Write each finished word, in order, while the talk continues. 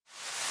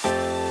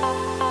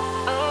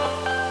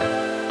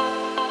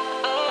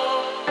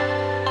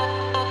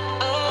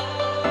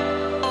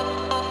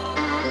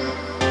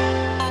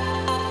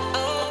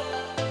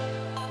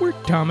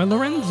Tom and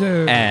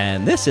Lorenzo.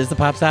 And this is the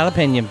Pop Style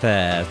Opinion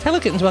Fest. Hello,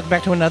 kittens. Welcome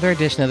back to another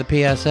edition of the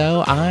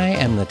PSO. I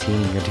am the T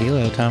in your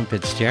T-Lo, Tom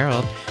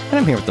Fitzgerald. And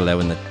I'm here with the low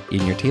in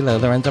your T-Lo,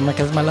 Lorenzo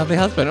Marquez, my lovely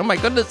husband. Oh my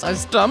goodness, I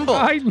stumbled.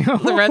 I know.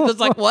 Lorenzo's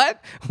like, what?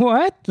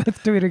 What?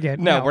 Let's do it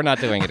again. No, we're not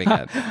doing it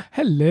again.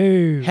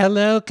 Hello.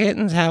 Hello,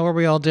 kittens. How are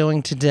we all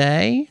doing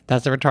today?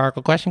 That's a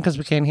rhetorical question because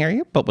we can't hear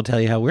you, but we'll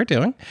tell you how we're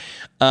doing.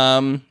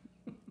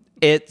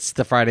 It's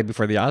the Friday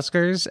before the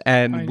Oscars,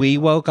 and we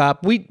woke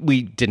up. We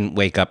didn't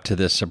wake up to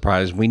this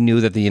surprise. We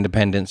knew that the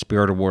Independent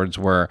Spirit Awards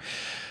were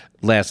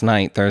last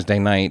night, Thursday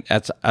night.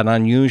 That's an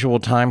unusual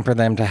time for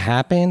them to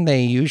happen.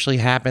 They usually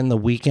happen the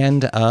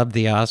weekend of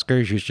the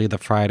Oscars, usually the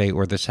Friday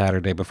or the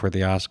Saturday before the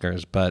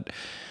Oscars. But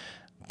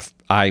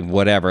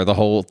the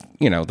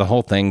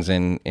whole thing's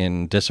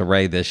in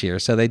disarray this year.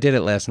 So they did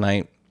it last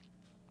night,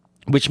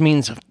 which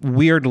means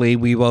weirdly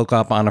we woke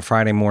up on a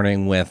Friday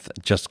morning with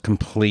just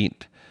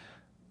complete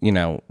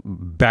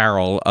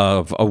barrel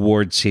of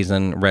award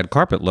season red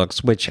carpet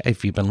looks, which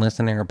if you've been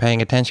listening or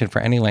paying attention for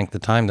any length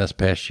of time this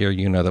past year,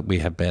 you know that we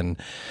have been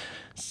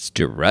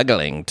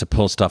struggling to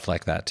pull stuff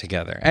like that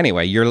together.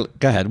 Anyway, go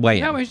ahead, weigh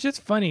in. No, it's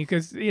just funny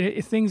because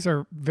things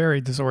are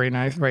very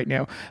disorganized right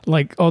now.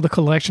 Like all the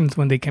collections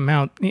when they came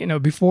out,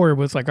 before it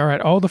was like, all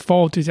right, all the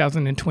fall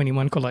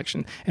 2021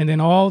 collection and then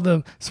all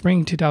the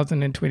spring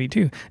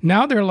 2022.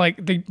 Now they're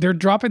like, they're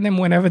dropping them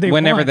whenever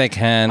they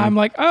can. I'm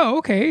like, oh,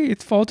 okay,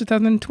 it's fall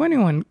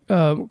 2021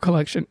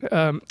 collection.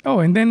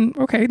 And then,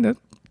 okay, the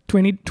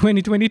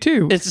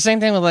 2022. It's the same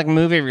thing with like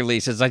movie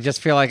releases. I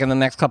just feel like in the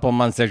next couple of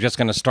months they're just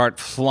going to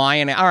start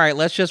flying. All right,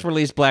 let's just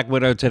release Black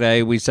Widow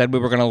today. We said we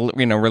were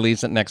going to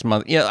release it next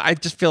month. I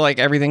just feel like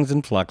everything's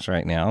in flux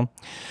right now.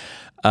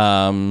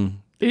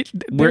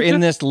 We're in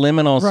this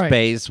liminal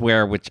space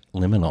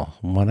liminal,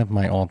 one of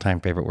my all-time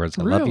favorite words.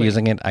 I love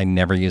using it. I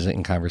never use it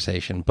in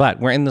conversation.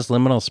 But we're in this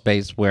liminal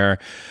space where,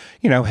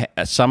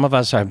 some of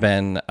us have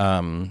been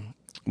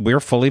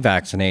we're fully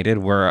vaccinated.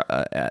 We're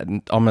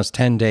almost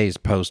 10 days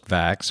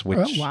post-vax, which...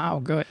 Oh,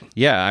 wow, good.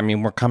 Yeah, I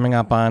mean, we're coming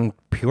up on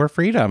pure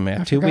freedom.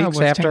 2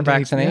 weeks after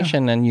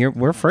vaccination, and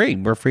we're free.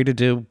 We're free to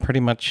do pretty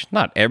much,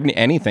 not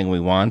anything we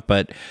want,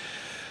 but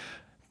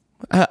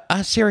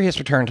a serious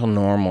return to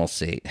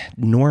normalcy.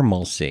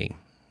 Normalcy.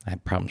 I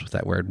have problems with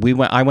that word.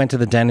 I went to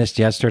the dentist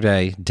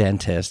yesterday.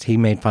 He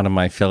made fun of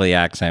my Philly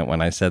accent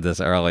when I said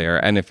this earlier.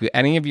 And if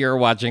any of you are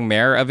watching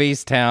Mayor of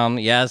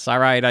Easttown, yes, all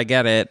right, I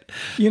get it.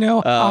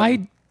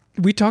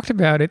 We talked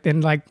about it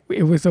and like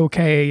it was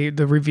okay.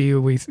 The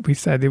review we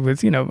said it was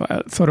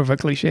sort of a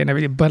cliche and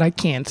everything, but I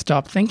can't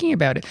stop thinking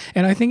about it.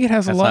 And I think it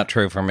has That's a lot. That's not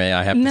true for me.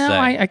 I have to say. No,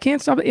 I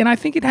can't stop it. And I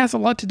think it has a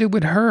lot to do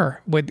with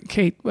her, with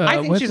Kate.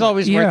 I think she's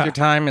always worth your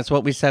time. It's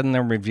what we said in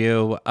the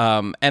review.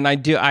 And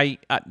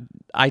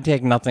I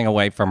take nothing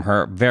away from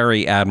her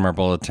very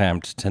admirable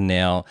attempt to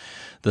nail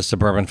the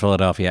suburban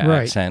Philadelphia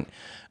accent.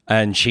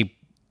 And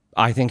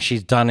I think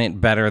she's done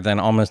it better than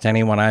almost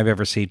anyone I've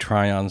ever seen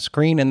try on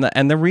screen.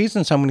 And the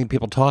reason so many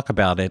people talk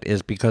about it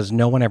is because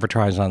no one ever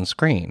tries on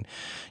screen.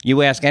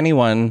 You ask any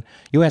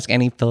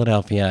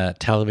Philadelphia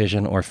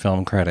television or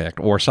film critic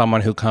or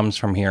someone who comes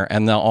from here,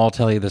 and they'll all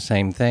tell you the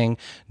same thing.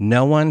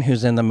 No one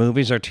who's in the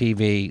movies or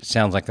TV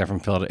sounds like they're from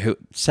Philadelphia.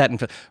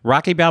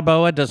 Rocky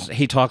Balboa,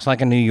 he talks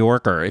like a New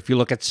Yorker. If you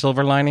look at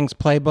Silver Linings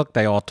Playbook,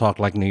 they all talk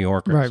like New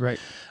Yorkers. Right.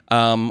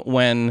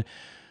 When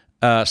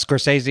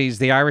Scorsese's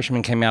The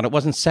Irishman came out, it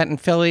wasn't set in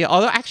Philly,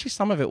 although actually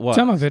some of it was.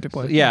 Some of it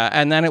was. Yeah,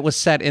 and then it was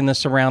set in the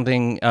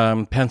surrounding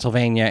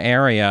Pennsylvania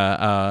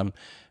area.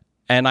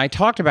 And I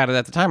talked about it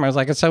at the time. I was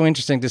like, it's so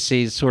interesting to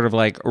see sort of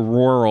like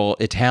rural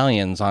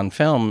Italians on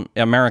film,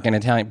 American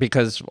Italian,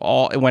 because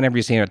whenever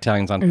you see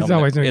Italians on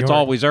film, it's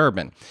always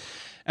urban.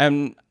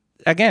 And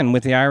again,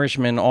 with The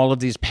Irishman, all of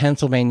these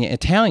Pennsylvania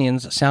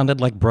Italians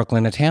sounded like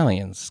Brooklyn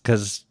Italians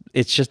because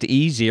it's just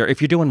easier.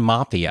 If you're doing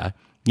mafia,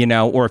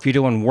 or if you're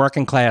doing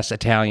working class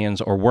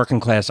Italians or working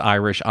class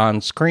Irish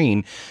on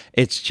screen,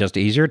 it's just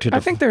easier to... I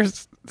think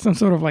there's some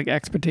sort of like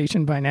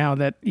expectation by now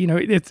that,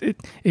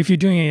 if you're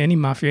doing any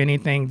mafia,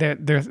 anything,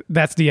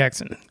 that's the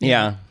accent.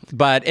 Yeah.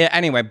 But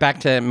anyway,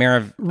 back to Mayor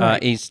of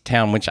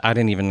Easttown, which I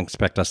didn't even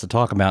expect us to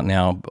talk about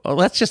now.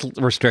 Let's just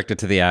restrict it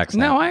to the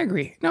accent. No, I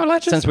agree. No,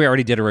 let's just... Since we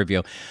already did a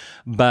review.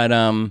 But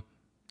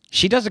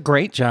she does a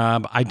great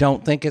job. I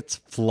don't think it's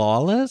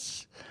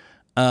flawless.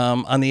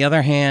 On the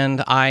other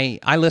hand,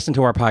 I listen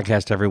to our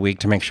podcast every week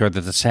to make sure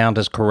that the sound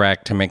is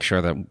correct, to make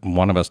sure that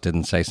one of us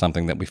didn't say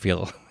something that we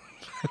feel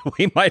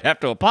we might have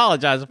to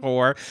apologize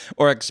for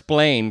or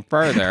explain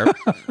further.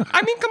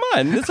 I mean, come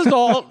on. This is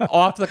all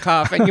off the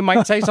cuff, and you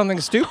might say something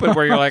stupid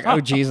where you're like,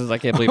 oh, Jesus, I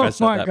can't believe I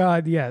said that. Oh, my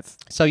God, yes.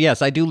 So,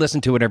 yes, I do listen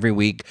to it every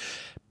week.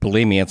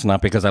 Believe me, it's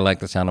not because I like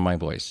the sound of my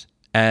voice.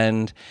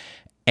 And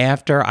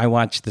after I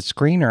watched the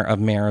screener of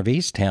Mayor of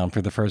Easttown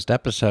for the first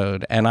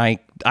episode, and I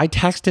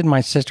texted my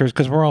sisters,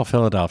 because we're all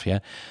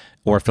Philadelphia,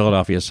 or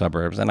Philadelphia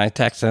suburbs, and I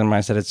texted them,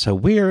 I said, it's so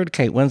weird,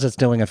 Kate Winslet's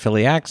doing a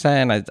Philly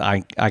accent,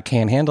 I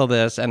can't handle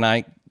this, and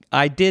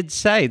I did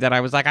say that I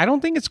was like, I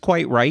don't think it's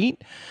quite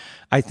right.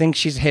 I think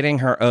she's hitting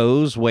her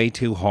O's way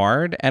too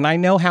hard, and I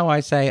know how I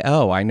say,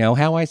 I know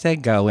how I say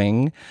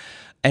going.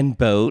 and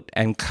boat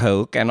and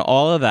Coke and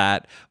all of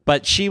that.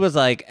 But she was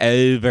like,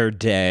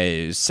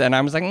 overdose. And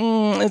I was like,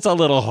 it's a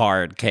little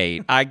hard,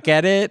 Kate. I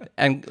get it.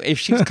 And if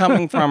she's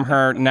coming from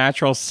her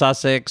natural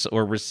Sussex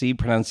or received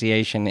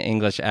pronunciation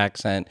English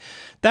accent,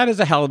 that is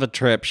a hell of a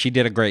trip. She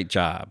did a great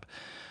job.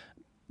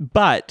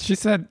 But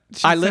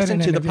I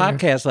listened to the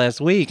podcast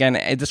last week, and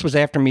this was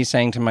after me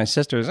saying to my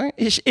sisters,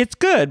 it's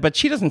good, but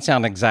she doesn't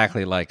sound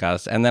exactly like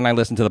us. And then I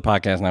listened to the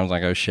podcast, and I was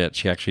like, oh, shit,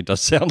 she actually does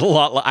sound a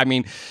lot like... I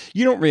mean,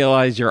 you don't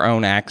realize your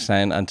own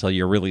accent until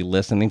you're really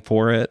listening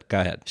for it.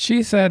 Go ahead.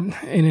 She said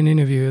in an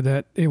interview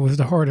that it was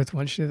the hardest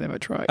one she's ever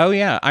tried. Oh,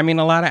 yeah. I mean,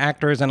 a lot of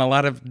actors and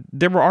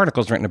there were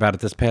articles written about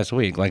it this past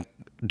week. Like,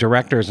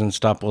 directors and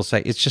stuff will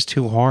say, it's just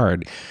too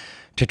hard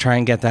to try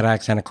and get that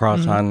accent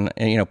across on,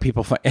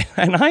 people.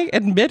 And I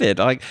admit it,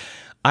 like,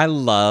 I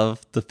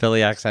love the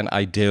Philly accent.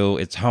 I do.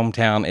 It's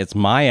hometown. It's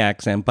my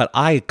accent. But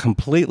I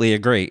completely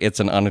agree. It's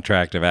an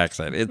unattractive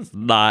accent. It's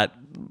not,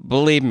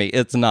 believe me,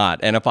 it's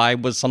not. And if I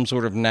was some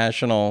sort of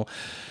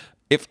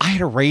if I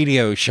had a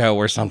radio show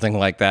or something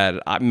like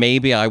that,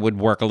 maybe I would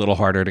work a little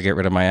harder to get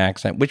rid of my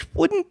accent, which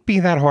wouldn't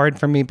be that hard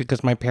for me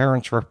because my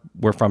parents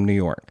were from New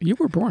York. You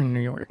were born in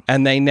New York.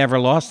 And they never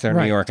lost their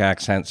New York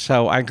accent.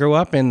 So I grew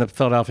up in the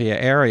Philadelphia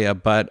area,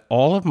 but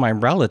all of my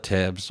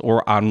relatives,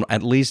 or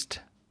at least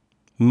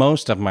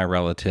most of my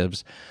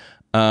relatives,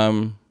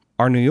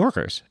 are New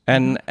Yorkers.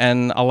 And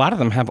a lot of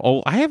them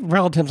I have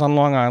relatives on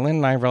Long Island,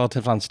 and I have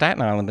relatives on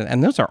Staten Island,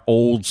 and those are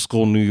old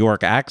school New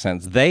York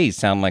accents. They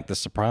sound like the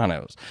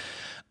Sopranos.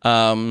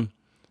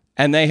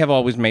 And they have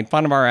always made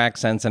fun of our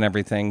accents and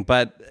everything.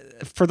 But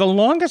for the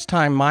longest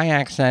time, my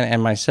accent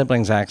and my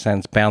siblings'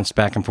 accents bounced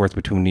back and forth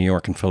between New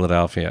York and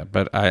Philadelphia.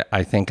 But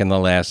I think in the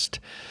last,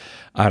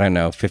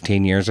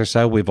 15 years or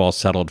so, we've all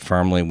settled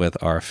firmly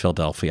with our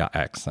Philadelphia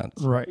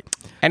accents. Right.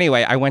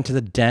 Anyway, I went to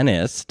the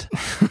dentist.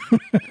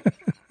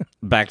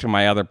 Back to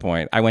my other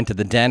point. I went to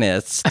the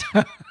dentist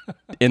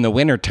in the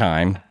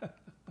wintertime.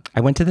 I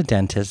went to the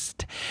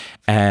dentist,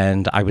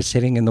 and I was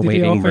sitting in the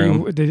waiting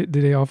room. Did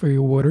they offer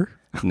you water?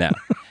 No.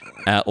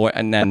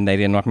 And then they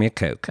didn't offer me a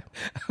Coke.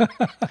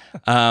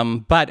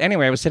 But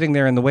anyway, I was sitting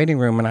there in the waiting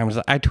room, and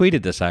I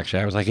tweeted this,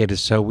 actually. I was like, it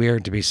is so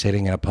weird to be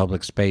sitting in a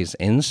public space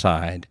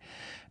inside,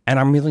 and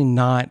I'm really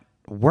not...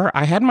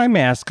 I had my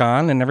mask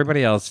on, and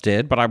everybody else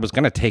did, but I was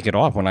going to take it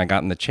off when I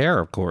got in the chair,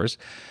 of course.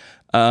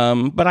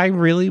 But I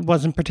really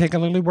wasn't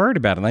particularly worried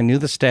about it. I knew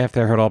the staff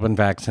there had all been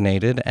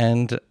vaccinated,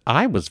 and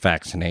I was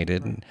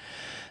vaccinated. And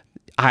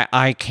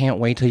I can't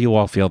wait till you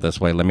all feel this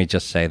way. Let me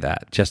just say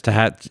that.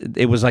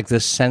 It was like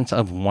this sense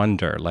of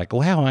wonder, like,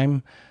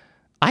 wow,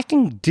 I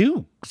can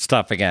do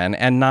stuff again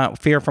and not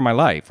fear for my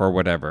life or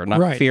whatever,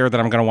 not fear that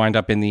I'm going to wind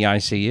up in the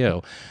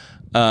ICU.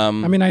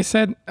 I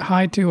said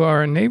hi to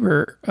our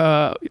neighbor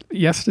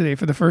yesterday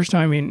for the first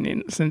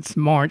time since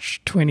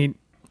March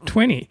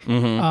 2020.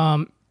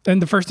 Mm-hmm. And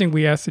the first thing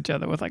we asked each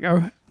other was like,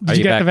 oh, did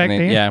you get the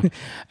vaccine? Yeah.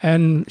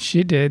 And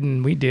she did,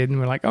 and we did, and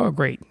we're like, oh,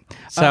 great.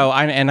 So,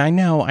 I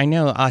know,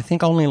 I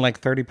think only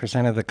like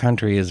 30% of the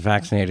country is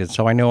vaccinated.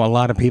 So I know a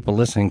lot of people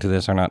listening to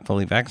this are not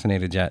fully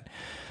vaccinated yet.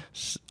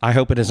 I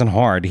hope it isn't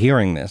hard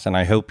hearing this, and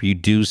I hope you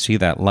do see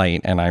that light,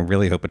 and I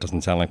really hope it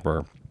doesn't sound like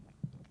we're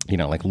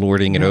like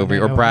lording it over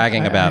or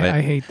bragging about it. I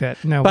hate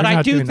that. No, but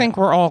I do think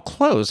we're all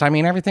close. I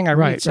mean, everything I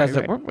read says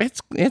that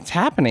it's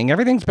happening.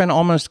 Everything's been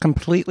almost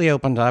completely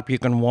opened up. You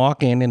can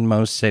walk in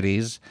most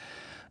cities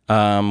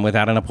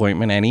without an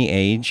appointment, any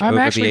age. I'm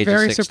over actually the age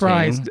very of 16.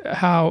 surprised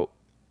how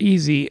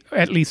easy,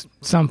 at least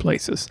some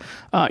places,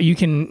 you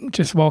can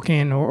just walk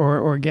in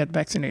or get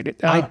vaccinated.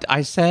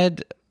 I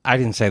said... I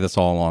didn't say this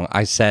all along.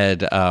 I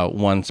said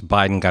once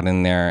Biden got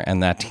in there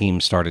and that team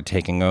started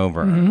taking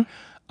over,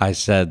 I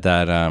said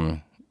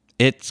that...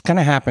 it's going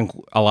to happen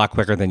a lot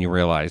quicker than you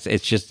realize.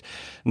 It's just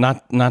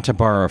not to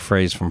borrow a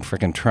phrase from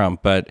frickin'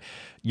 Trump, but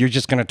you're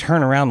just going to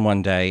turn around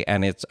one day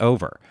and it's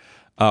over,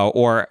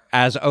 or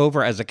as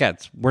over as it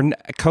gets.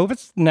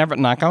 COVID's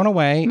not going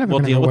away. We'll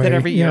deal with it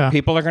every year. Yeah.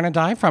 People are going to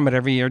die from it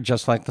every year,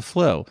 just like the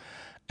flu.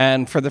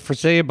 And for the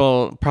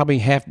foreseeable, probably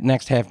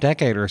next half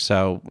decade or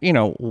so,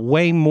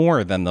 way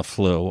more than the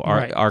flu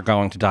are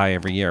going to die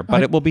every year.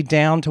 But it will be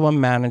down to a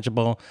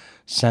manageable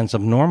sense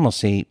of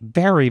normalcy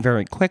very,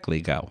 very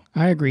quickly.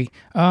 I agree.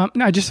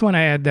 I just want to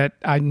add that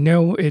I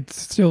know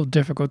it's still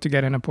difficult to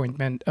get an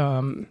appointment,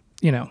 in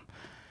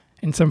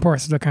some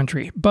parts of the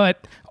country.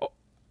 But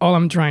all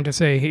I'm trying to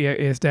say here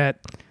is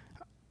that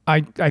I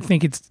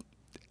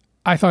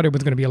thought it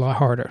was going to be a lot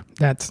harder.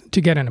 That's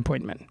to get an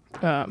appointment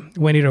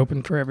when it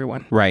opened for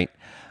everyone. Right.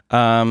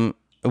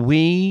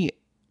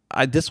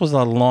 This was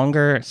a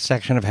longer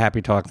section of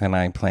Happy Talk than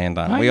I planned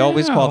on. We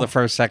always call the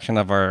first section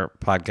of our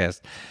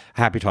podcast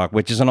Happy Talk,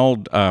 which is an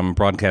old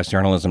broadcast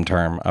journalism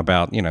term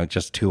about,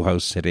 just two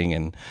hosts sitting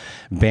and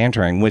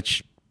bantering,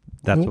 which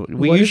that's what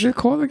we usually... is it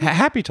called again?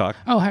 Happy Talk.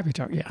 Oh, Happy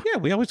Talk, yeah. Yeah,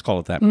 we always call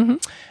it that. Mm-hmm.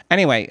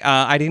 Anyway,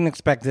 I didn't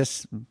expect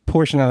this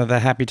portion of the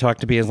Happy Talk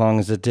to be as long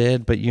as it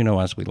did, but you know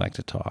us, we like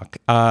to talk.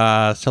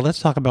 So let's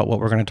talk about what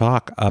we're going to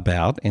talk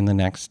about in the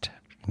next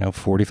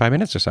 45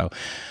 minutes or so.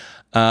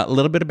 A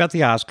little bit about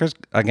the Oscars.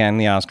 Again,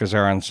 the Oscars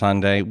are on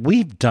Sunday.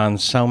 We've done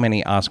so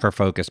many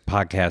Oscar-focused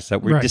podcasts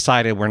that we've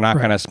decided we're not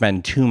going to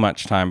spend too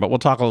much time, but we'll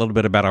talk a little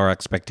bit about our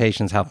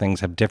expectations, how things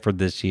have differed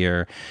this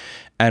year,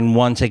 and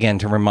once again,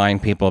 to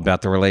remind people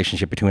about the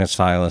relationship between a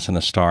stylist and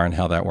a star and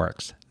how that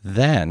works.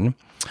 Then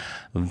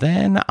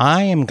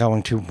I am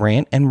going to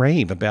rant and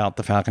rave about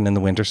The Falcon and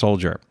the Winter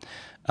Soldier.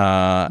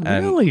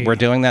 And we're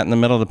doing that in the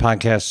middle of the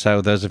podcast,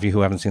 so those of you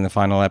who haven't seen the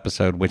final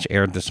episode, which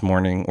aired this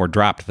morning or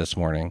dropped this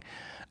morning,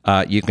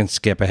 you can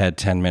skip ahead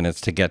 10 minutes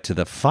to get to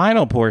the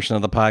final portion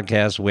of the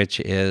podcast, which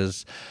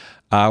is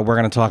we're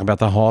going to talk about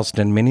the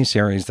Halston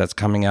miniseries that's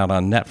coming out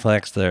on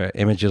Netflix. The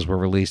images were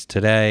released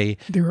today.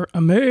 They're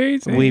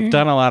amazing. We've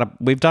done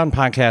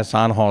podcasts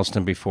on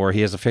Halston before.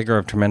 He is a figure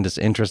of tremendous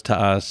interest to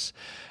us,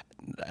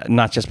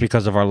 not just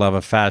because of our love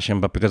of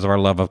fashion, but because of our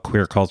love of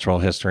queer cultural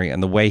history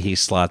and the way he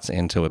slots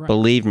into it. Right.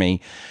 Believe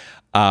me,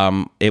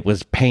 it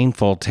was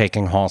painful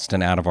taking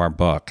Halston out of our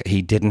book.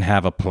 He didn't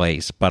have a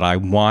place, but I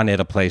wanted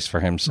a place for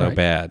him so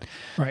bad.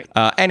 Right.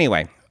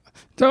 Anyway.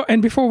 So,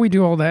 and before we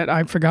do all that,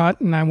 I forgot,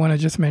 and I want to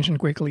just mention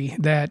quickly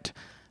that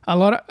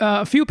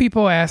a few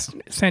people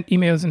sent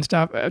emails and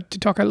stuff to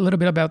talk a little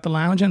bit about the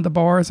lounge and the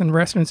bars and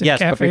restaurants and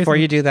cafes. Yes, but before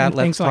you do that,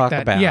 let's talk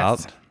about...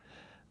 Yes.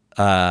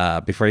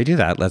 Before you do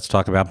that, let's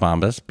talk about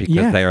Bombas,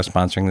 because they are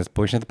sponsoring this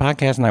portion of the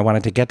podcast, and I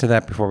wanted to get to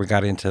that before we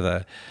got into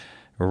the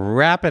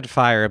rapid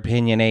fire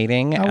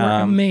opinionating.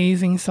 Our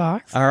amazing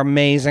socks. Our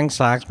amazing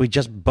socks. We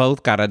just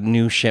both got a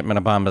new shipment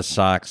of Bombas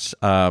socks.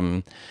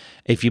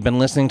 If you've been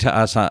listening to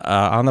us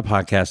on the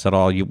podcast at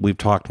all, we've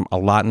talked a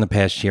lot in the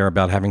past year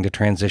about having to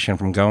transition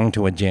from going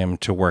to a gym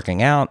to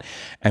working out,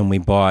 and we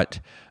bought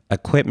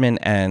equipment,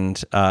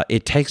 and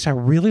it takes a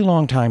really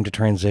long time to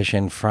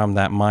transition from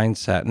that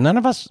mindset.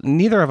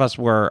 Neither of us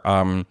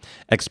were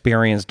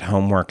experienced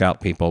home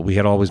workout people. We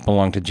had always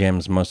belonged to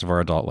gyms most of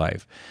our adult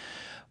life.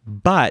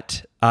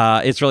 But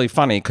it's really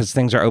funny because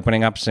things are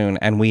opening up soon,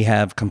 and we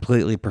have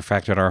completely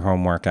perfected our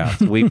home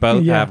workouts. We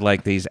both have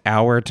like these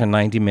hour to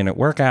 90-minute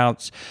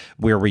workouts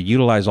where we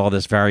utilize all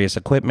this various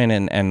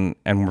equipment, and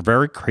we're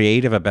very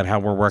creative about how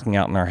we're working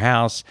out in our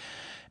house.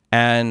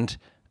 And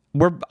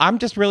I'm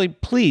just really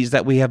pleased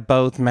that we have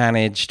both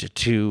managed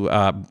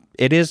to,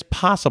 it is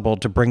possible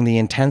to bring the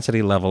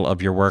intensity level of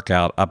your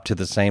workout up to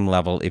the same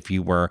level if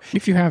you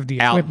have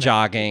the out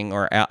jogging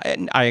or out.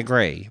 And I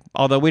agree.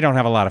 Although we don't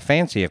have a lot of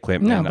fancy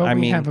equipment. No, but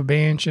we have a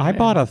bench. I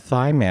bought a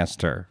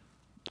ThighMaster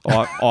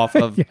off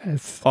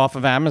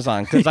of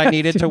Amazon because I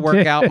needed to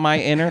work out my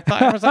inner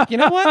thigh. I was like, you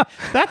know what?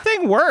 That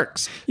thing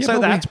works. So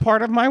that's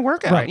part of my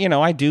workout. Right.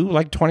 I do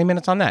like 20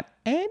 minutes on that.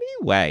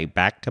 Anyway,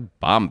 back to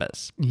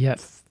Bombas.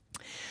 Yes.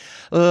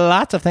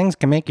 Lots of things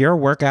can make your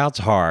workouts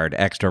hard.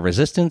 Extra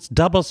resistance,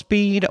 double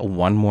speed,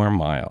 one more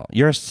mile.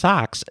 Your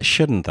socks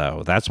shouldn't,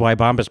 though. That's why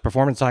Bombas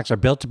Performance Socks are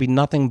built to be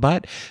nothing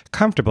but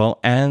comfortable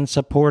and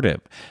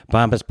supportive.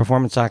 Bombas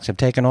Performance Socks have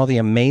taken all the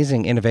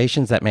amazing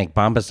innovations that make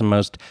Bombas the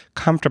most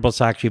comfortable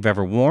socks you've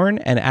ever worn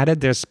and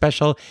added their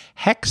special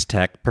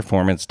Hex-Tech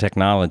performance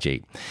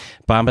technology.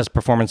 Bombas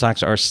Performance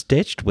Socks are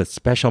stitched with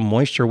special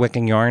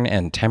moisture-wicking yarn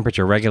and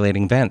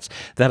temperature-regulating vents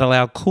that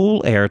allow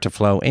cool air to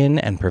flow in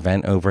and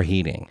prevent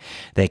overheating.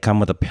 They come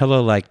with a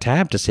pillow-like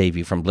tab to save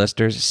you from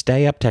blisters,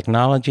 stay-up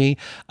technology,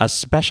 a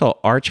special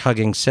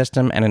arch-hugging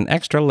system, and an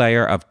extra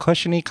layer of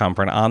cushiony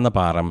comfort on the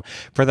bottom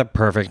for the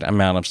perfect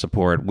amount of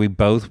support. We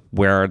both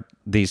wear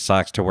these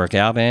socks to work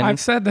out in. I've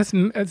said this.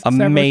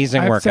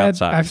 Amazing workout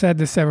socks. I've said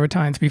this several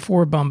times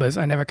before Bombas.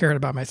 I never cared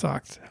about my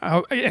socks.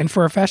 And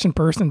for a fashion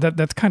person,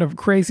 that's kind of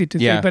crazy to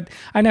say, but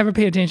I never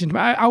pay attention to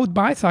I would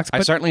buy socks. But,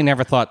 I certainly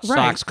never thought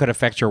socks could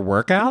affect your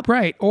workout.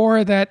 Right.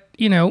 Or that,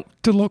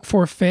 to look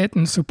for fit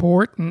and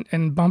support,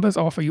 and Bombas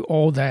offer you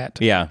all that.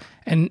 Yeah.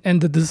 And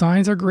the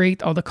designs are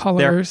great. All the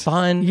colors. They're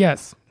fun.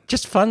 Yes.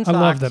 Just fun socks.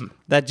 I love them.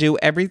 That do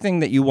everything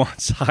that you want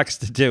socks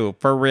to do,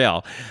 for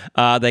real.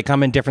 They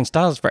come in different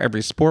styles for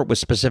every sport with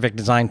specific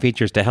design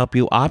features to help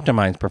you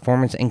optimize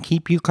performance and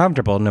keep you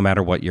comfortable no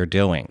matter what you're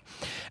doing.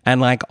 And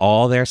like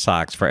all their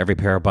socks, for every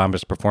pair of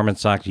Bombas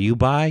Performance socks you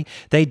buy,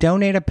 they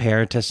donate a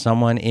pair to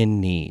someone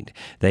in need.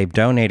 They've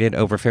donated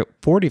over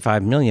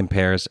 45 million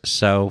pairs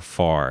so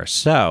far.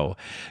 So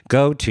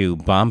go to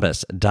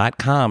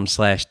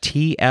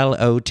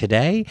bombas.com/TLO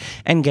today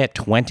and get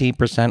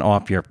 20%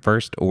 off your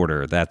first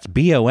order. That's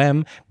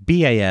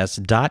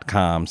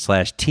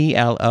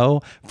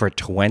BOMBAS.com/TLO for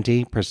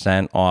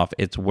 20% off.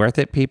 It's worth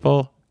it,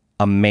 people.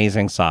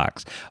 Amazing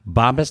socks.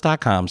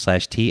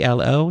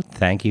 Bombas.com/TLO.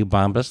 Thank you,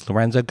 Bombas.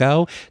 Lorenzo,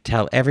 go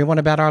tell everyone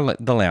about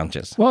the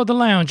lounges. Well, the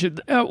lounge,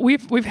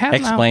 we've had.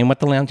 Explain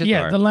what the lounges are.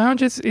 Yeah, the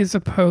lounges is a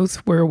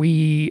post where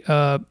we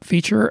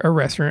feature a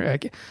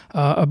restaurant,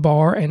 a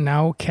bar, and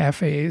now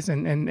cafes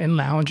and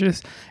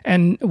lounges,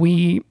 and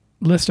we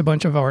list a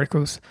bunch of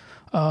articles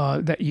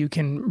that you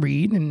can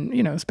read and,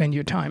 spend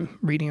your time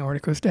reading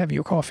articles to have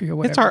your coffee or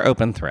whatever. It's our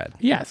open thread.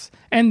 Yes.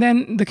 And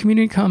then the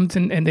community comes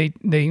and they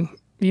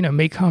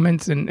make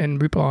comments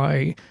and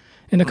reply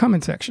in the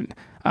comment section,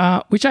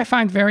 which I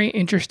find very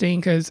interesting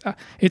because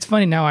it's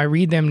funny now. I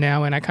read them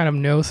now, and I kind of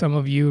know some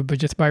of you, but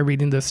just by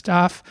reading the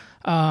stuff,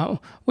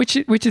 which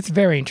is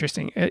very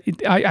interesting.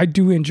 I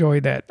do enjoy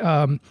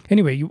that.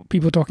 Anyway,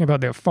 people talking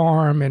about their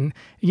farm, and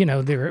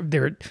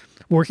they're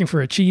working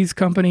for a cheese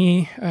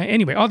company.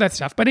 Anyway, all that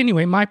stuff. But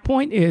anyway, my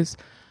point is,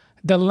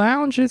 the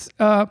lounges.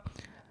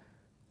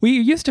 We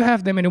used to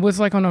have them, and it was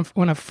like on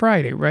a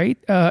Friday, right?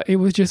 It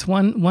was just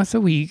once a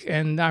week,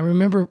 and I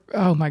remember,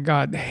 oh my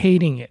God,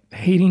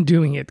 hating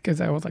doing it because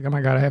I was like, oh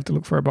my God, I have to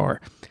look for a bar.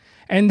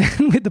 And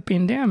then with the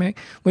pandemic,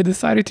 we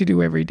decided to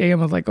do every day. I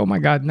was like, oh my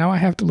God, now I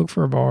have to look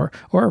for a bar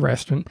or a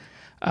restaurant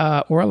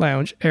or a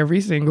lounge every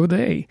single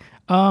day.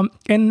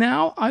 And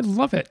now I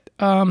love it.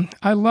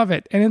 I love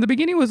it. And in the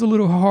beginning, it was a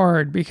little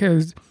hard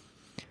because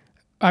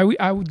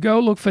I would go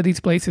look for these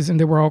places and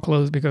they were all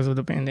closed because of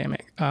the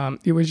pandemic.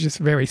 It was just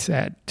very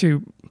sad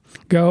to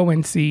go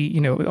and see,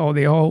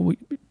 they all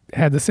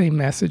had the same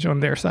message on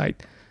their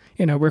site.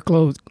 We're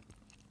closed,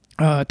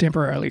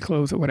 temporarily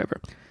closed or whatever.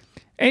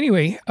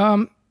 Anyway,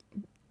 and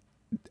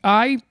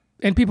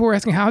people were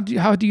asking, how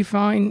do you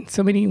find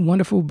so many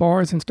wonderful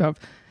bars and stuff?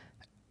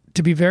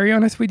 To be very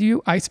honest with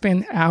you, I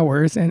spend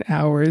hours and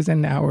hours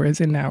and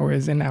hours and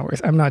hours and hours.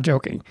 I'm not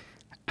joking.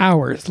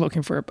 Hours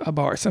looking for a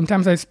bar.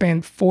 Sometimes I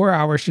spend 4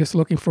 hours just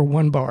looking for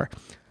one bar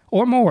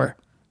or more.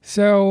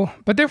 So,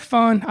 but they're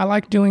fun. I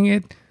like doing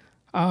it.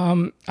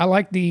 I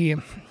like the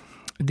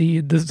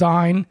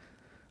design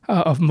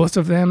of most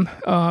of them,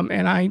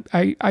 and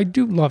I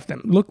do love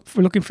them.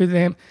 Looking for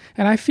them,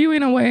 and I feel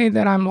in a way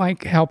that I'm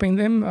like helping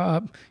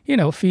them.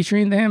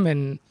 Featuring them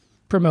and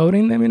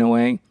promoting them in a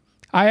way.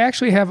 I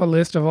actually have a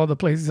list of all the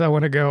places I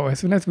want to go. As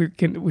soon as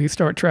we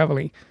start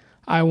traveling,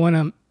 I want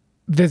to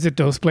visit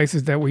those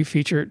places that we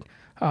featured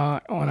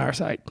on our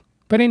site.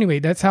 But anyway,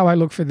 that's how I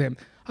look for them.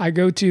 I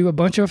go to a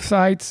bunch of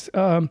sites,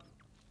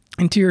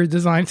 interior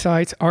design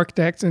sites,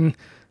 architects, and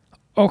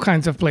all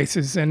kinds of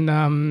places. And,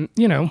 then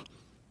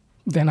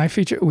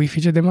we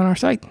feature them on our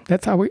site.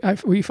 That's how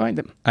we find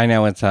them. I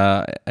know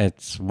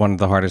it's one of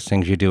the hardest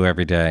things you do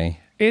every day.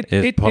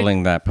 Is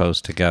pulling that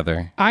post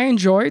together. I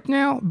enjoy it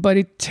now, but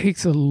it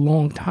takes a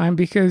long time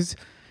because,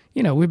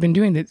 we've been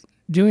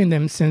doing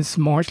them since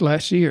March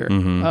last year.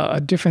 Mm-hmm. A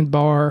different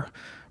bar,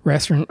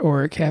 restaurant,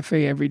 or a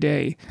cafe every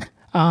day.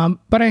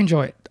 But I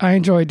enjoy it. I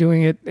enjoy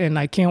doing it, and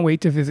I can't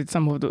wait to visit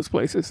some of those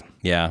places.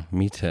 Yeah,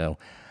 me too.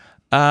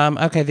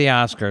 Okay, the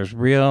Oscars,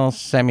 real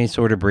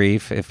sort of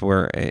brief, if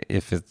we're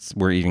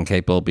even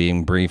capable of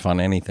being brief on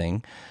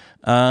anything.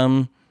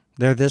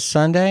 They're this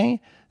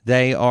Sunday.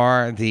 They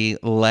are the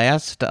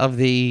last of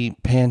the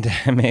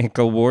pandemic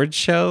award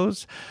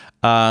shows.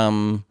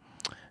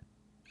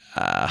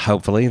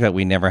 Hopefully that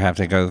we never have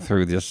to go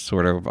through this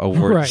sort of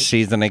award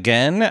season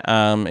again.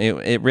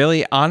 It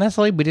really,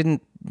 honestly,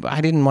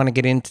 I didn't want to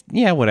get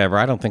into, whatever.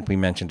 I don't think we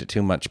mentioned it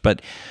too much,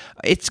 but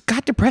it's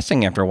got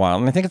depressing after a while.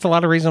 And I think it's a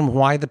lot of reason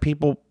why the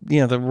people,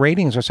 the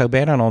ratings are so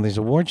bad on all these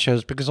award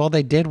shows, because all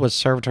they did was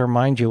serve to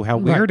remind you how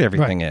weird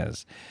everything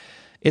is.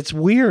 It's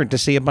weird to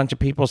see a bunch of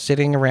people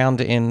sitting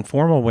around in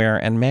formal wear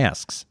and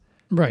masks.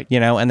 Right.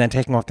 And then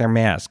taking off their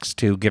masks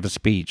to give a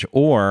speech,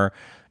 or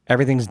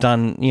everything's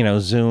done,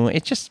 Zoom.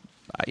 It's just,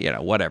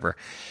 whatever.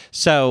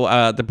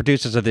 So the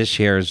producers of this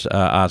year's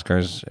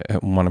Oscars,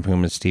 one of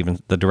whom is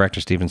the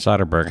director Steven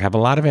Soderbergh, have a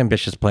lot of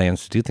ambitious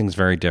plans to do things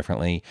very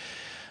differently.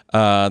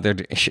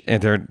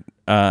 They're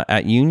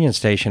at Union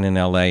Station in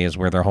LA is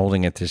where they're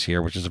holding it this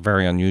year, which is a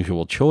very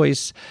unusual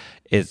choice.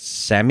 It's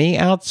semi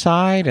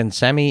outside and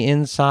semi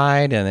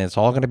inside, and it's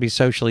all going to be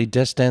socially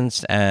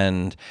distanced.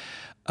 And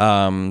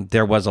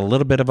there was a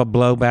little bit of a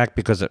blowback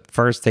because at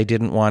first they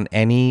didn't want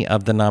any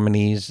of the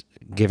nominees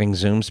giving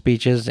Zoom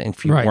speeches. And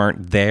if you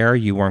weren't there,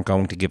 you weren't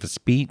going to give a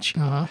speech.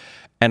 Uh-huh.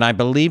 And I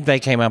believe they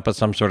came up with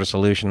some sort of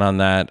solution on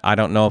that. I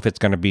don't know if it's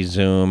going to be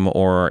Zoom,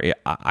 or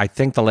I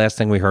think the last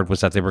thing we heard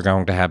was that they were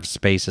going to have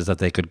spaces that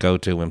they could go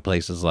to in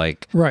places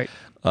like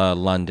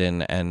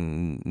London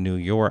and New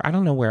York. I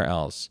don't know where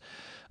else.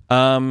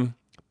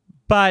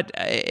 But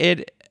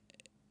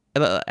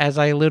as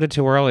I alluded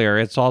to earlier,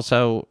 it's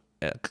also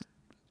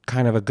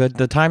kind of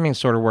the timing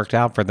sort of worked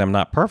out for them,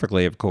 not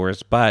perfectly, of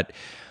course, but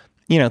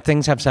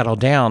things have settled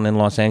down in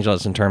Los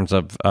Angeles in terms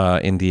of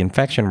in the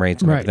infection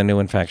rates, the new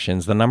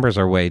infections. The numbers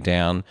are way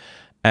down.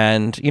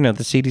 And, the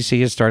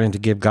CDC is starting to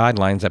give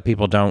guidelines that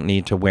people don't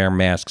need to wear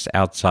masks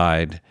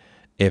outside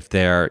if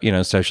they're,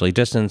 socially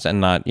distanced and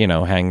not,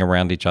 hanging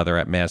around each other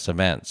at mass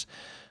events.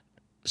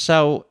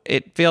 So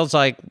it feels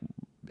like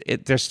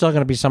there's still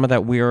going to be some of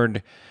that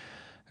weird,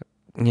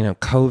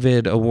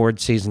 COVID award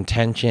season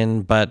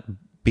tension. But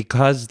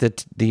because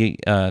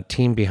the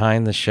team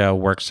behind the show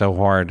works so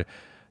hard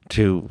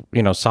to,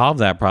 solve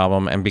that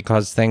problem, and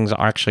because things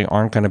actually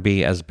aren't going to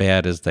be as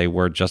bad as they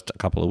were just a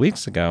couple of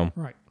weeks ago,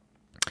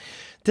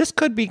 this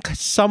could be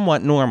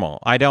somewhat normal.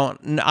 I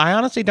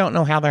honestly don't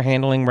know how they're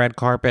handling red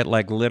carpet.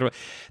 Like, literally,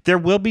 there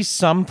will be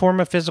some form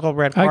of physical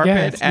red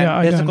carpet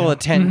and physical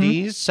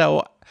attendees. Mm-hmm.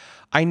 So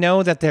I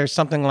know that there's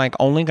something like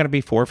only going to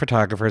be 4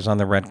 photographers on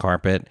the red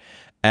carpet,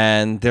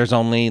 and there's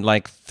only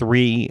like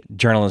 3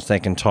 journalists they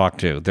can talk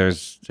to.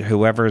 There's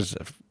whoever's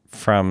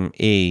from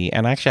E,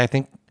 and actually I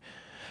think,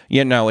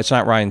 it's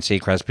not Ryan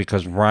Seacrest,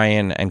 because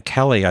Ryan and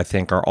Kelly, I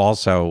think, are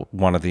also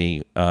one of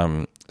the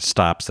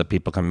stops that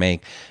people can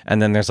make.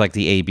 And then there's like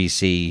the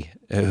ABC,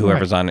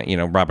 whoever's on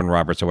it, Robin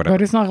Roberts or whatever.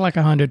 But it's not like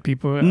 100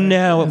 people.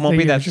 No, it won't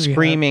be that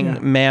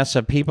screaming mass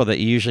of people that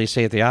you usually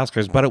see at the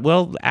Oscars, but it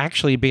will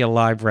actually be a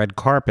live red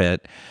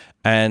carpet.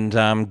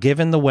 And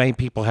given the way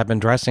people have been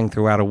dressing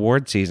throughout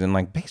award season,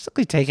 like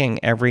basically taking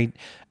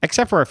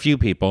except for a few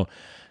people,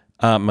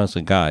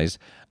 mostly guys,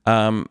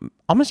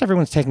 almost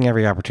everyone's taking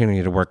every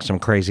opportunity to work some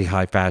crazy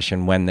high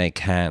fashion when they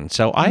can.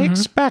 So I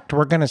expect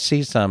we're going to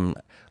see some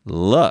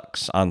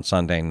looks on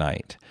Sunday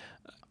night.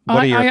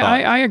 What are your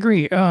thoughts? I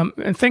agree.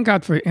 And thank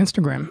God for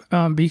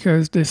Instagram,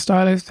 because the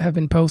stylists have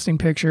been posting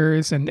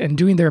pictures and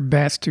doing their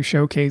best to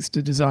showcase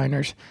the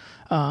designers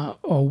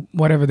or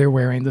whatever they're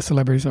wearing, the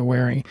celebrities are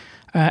wearing.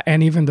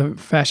 And even the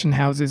fashion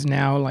houses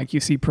now, like you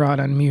see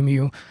Prada and Miu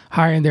Miu,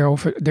 hiring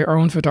their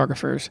own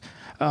photographers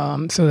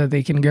so that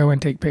they can go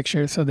and take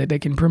pictures, so that they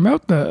can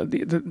promote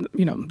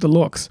the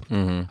looks.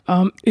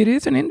 Mm-hmm. It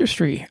is an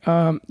industry.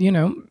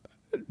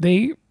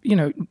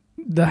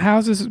 The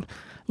houses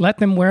let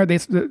them wear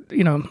this,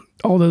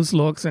 all those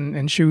looks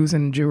and shoes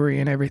and jewelry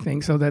and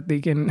everything, so that they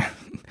can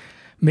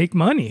make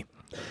money.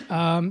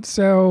 And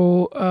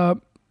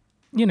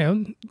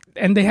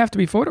they have to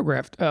be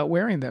photographed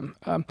wearing them.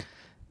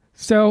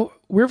 So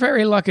we're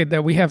very lucky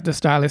that we have the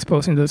stylists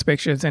posting those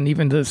pictures, and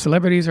even the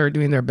celebrities are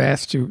doing their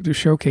best to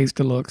showcase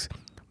the looks.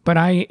 But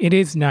it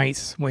is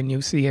nice when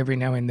you see every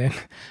now and then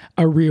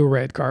a real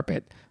red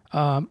carpet.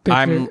 I'm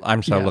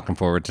so looking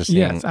forward to seeing.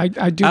 Yes,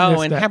 I do. Oh,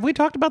 and have we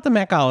talked about the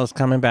Met Galas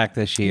coming back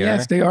this year?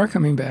 Yes, they are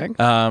coming back.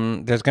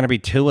 There's going to be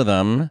 2 of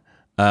them.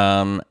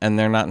 And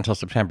they're not until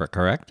September,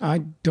 correct? I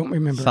don't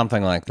remember.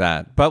 Something like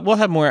that. But we'll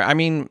have more. I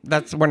mean,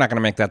 we're not going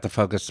to make that the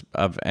focus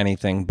of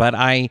anything. But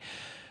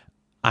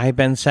I've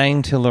been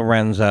saying to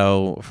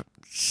Lorenzo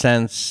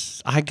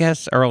since, I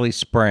guess, early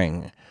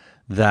spring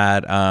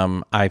that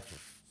I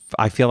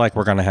feel like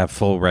we're going to have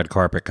full red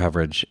carpet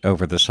coverage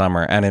over the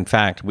summer. And in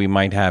fact, we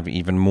might have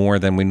even more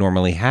than we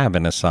normally have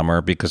in a summer,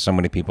 because so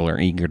many people are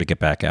eager to get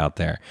back out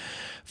there.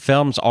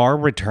 Films are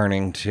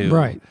returning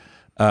to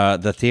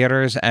the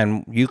theaters,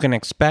 and you can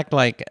expect,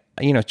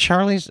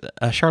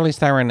 Charlize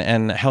Theron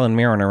and Helen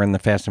Mirren are in the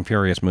Fast and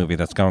Furious movie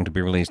that's going to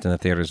be released in the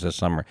theaters this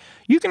summer.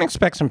 You can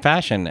expect some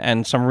fashion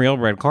and some real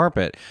red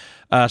carpet.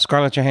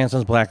 Scarlett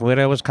Johansson's Black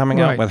Widow is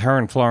coming out with her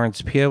and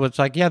Florence Pugh. It's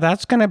like,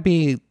 that's going to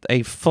be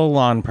a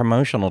full-on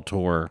promotional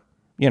tour.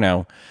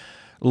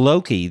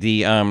 Loki,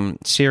 the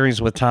series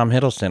with Tom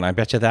Hiddleston, I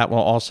bet you that will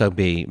also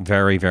be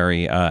very,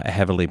 very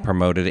heavily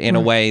promoted in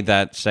a way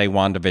that, say,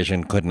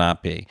 WandaVision could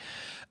not be.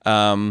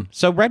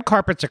 So red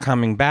carpets are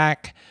coming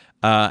back,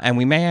 and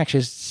we may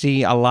actually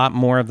see a lot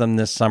more of them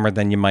this summer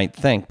than you might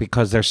think,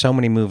 because there's so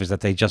many movies that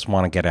they just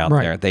want to get out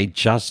there. They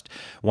just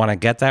want to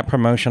get that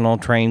promotional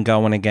train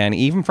going again.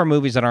 Even for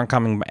movies that aren't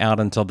coming out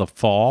until the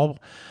fall,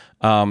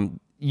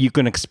 you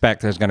can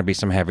expect there's going to be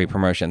some heavy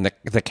promotion.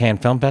 The Cannes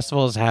Film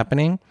Festival is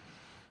happening.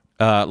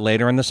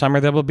 Later in the summer,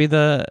 there will be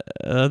the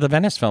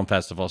Venice Film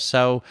Festival.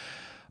 So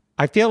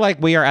I feel like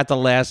we are at the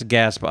last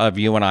gasp of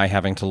you and I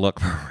having to look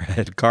for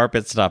red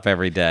carpet stuff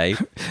every day.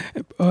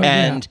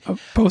 And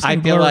I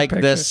feel like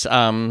this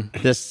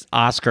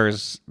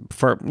Oscars,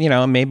 for,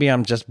 maybe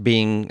I'm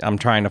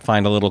trying to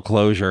find a little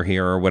closure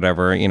here or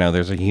whatever.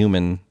 There's a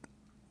human,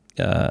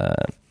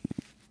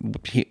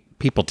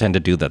 people tend to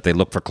do that. They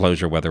look for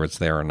closure whether it's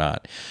there or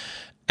not.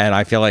 And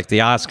I feel like the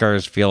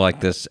Oscars feel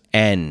like this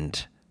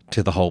end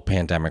to the whole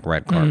pandemic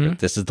red carpet. Mm-hmm.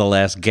 This is the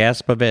last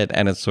gasp of it,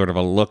 and it's sort of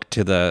a look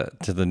to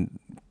the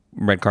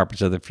red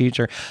carpets of the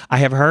future. I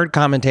have heard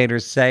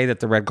commentators say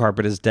that the red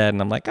carpet is dead,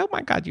 and I'm like, oh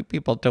my God, you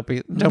people, don't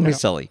be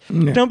silly.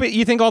 No.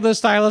 You think all those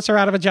stylists are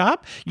out of a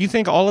job? You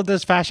think all of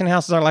those fashion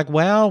houses are like,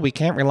 well, we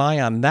can't rely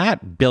on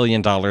that $1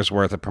 billion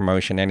worth of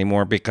promotion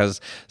anymore because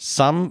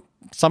some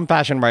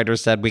fashion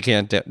writers said we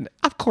can't do it.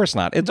 Of course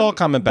not. It's all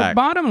coming back. The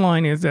bottom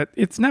line is that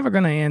it's never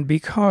going to end,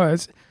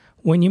 because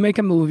when you make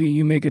a movie,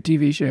 you make a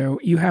TV show,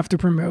 you have to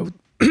promote.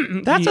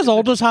 That's as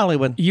old as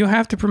Hollywood. You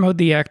have to promote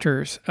the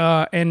actors,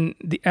 and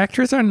the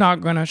actors are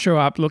not going to show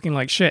up looking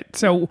like shit.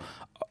 So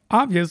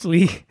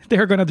obviously,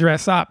 they're going to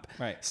dress up.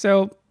 Right.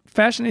 So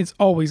fashion is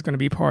always going to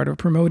be part of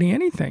promoting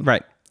anything.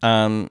 Right.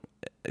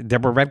 There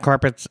were red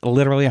carpets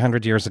literally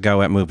 100 years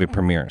ago at movie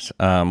premieres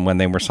when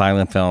they were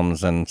silent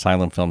films and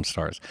silent film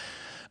stars.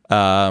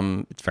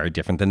 It's very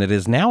different than it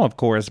is now, of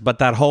course, but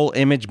that whole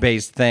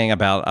image-based thing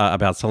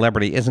about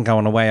celebrity isn't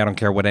going away. I don't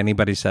care what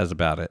anybody says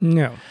about it.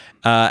 No.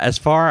 As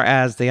far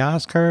as the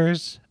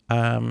Oscars,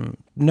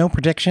 no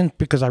predictions,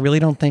 because I really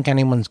don't think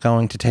anyone's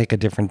going to take a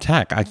different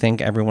tack. I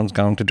think everyone's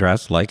going to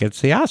dress like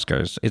it's the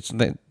Oscars. It's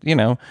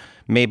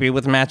maybe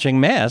with matching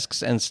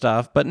masks and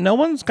stuff, but no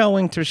one's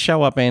going to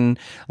show up in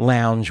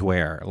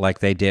loungewear like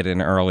they did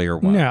in earlier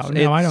ones.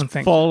 No, I don't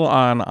think so.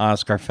 Full-on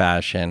Oscar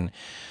fashion.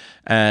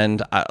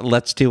 And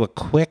let's do a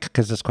quick,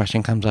 because this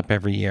question comes up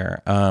every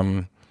year,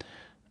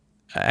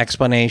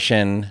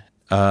 explanation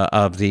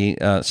of the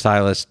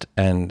stylist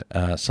and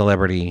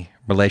celebrity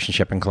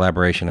relationship and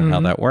collaboration and how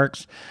that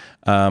works.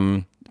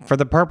 For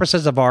the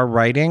purposes of our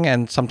writing,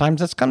 and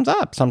sometimes this comes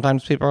up.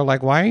 Sometimes people are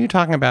like, why are you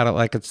talking about it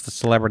like it's the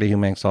celebrity who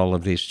makes all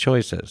of these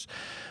choices?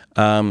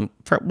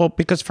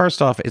 Because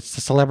first off, it's the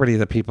celebrity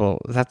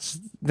that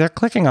they're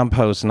clicking on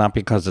posts not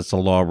because it's a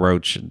Law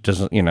Roach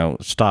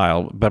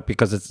style, but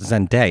because it's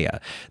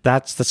Zendaya.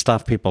 That's the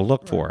stuff people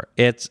look for.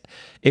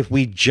 If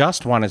we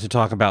just wanted to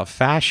talk about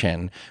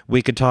fashion,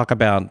 we could talk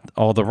about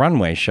all the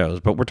runway shows,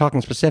 but we're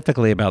talking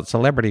specifically about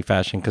celebrity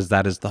fashion because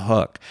that is the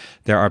hook.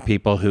 There are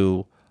people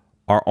who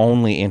are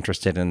only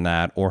interested in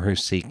that or who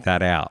seek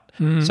that out.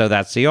 So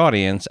that's the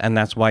audience, and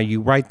that's why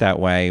you write that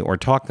way or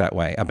talk that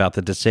way about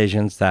the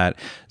decisions that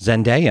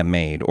Zendaya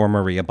made or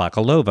Maria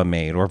Bakalova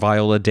made or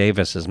Viola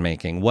Davis is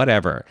making,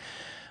 whatever.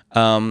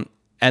 And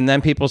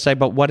then people say,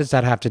 but what does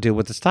that have to do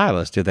with the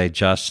stylist? Do they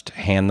just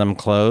hand them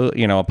clothes,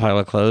 a pile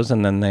of clothes,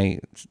 and then the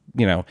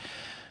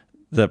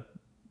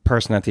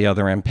person at the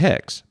other end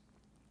picks?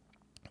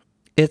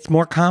 It's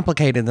more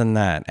complicated than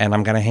that, and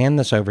I'm going to hand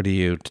this over to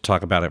you to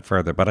talk about it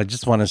further, but I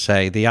just want to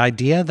say the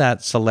idea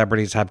that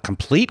celebrities have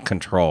complete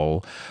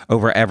control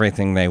over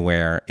everything they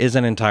wear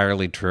isn't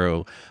entirely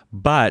true,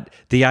 but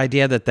the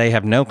idea that they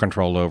have no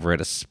control over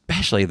it,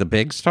 especially the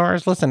big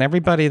stars, listen,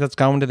 everybody that's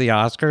going to the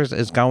Oscars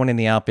is going in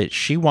the outfit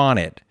she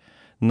wanted,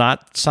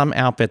 not some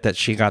outfit that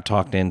she got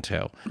talked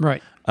into.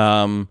 Right.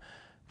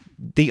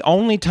 The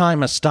only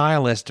time a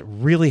stylist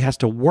really has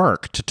to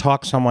work to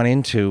talk someone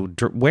into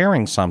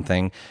wearing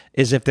something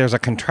is if there's a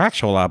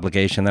contractual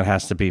obligation that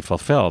has to be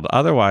fulfilled.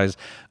 Otherwise,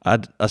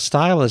 a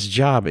stylist's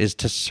job is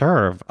to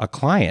serve a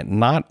client,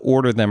 not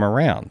order them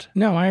around.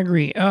 No, I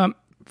agree.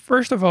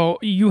 First of all,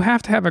 you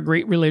have to have a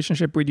great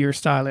relationship with your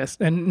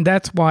stylist, and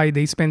that's why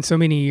they spend so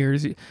many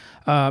years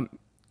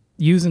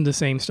using the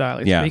same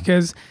stylist. Yeah.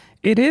 Because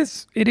it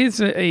is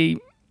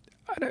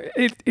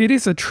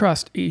a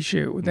trust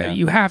issue that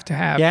you have to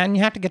have. Yeah, and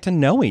you have to get to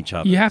know each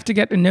other. You have to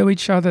get to know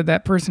each other.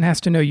 That person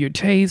has to know your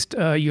taste,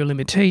 your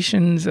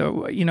limitations,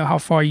 how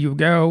far you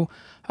go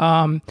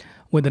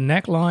with a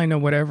neckline or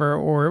whatever,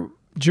 or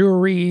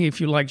jewelry,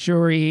 if you like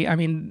jewelry. I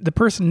mean, the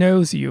person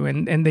knows you,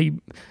 and they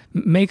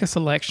make a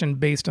selection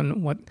based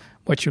on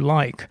what you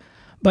like.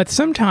 But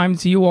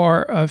sometimes you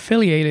are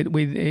affiliated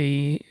with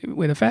a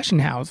fashion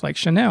house like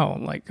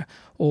Chanel,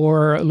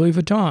 or Louis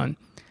Vuitton.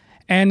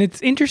 And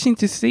it's interesting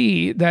to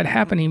see that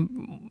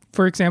happening,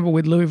 for example,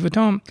 with Louis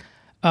Vuitton.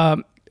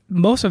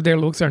 Most of their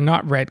looks are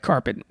not red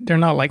carpet. They're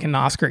not like an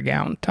Oscar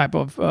gown type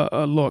of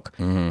look.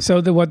 Mm-hmm.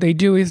 So what they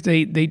do is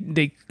they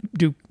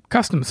do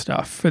custom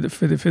stuff for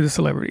the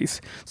celebrities.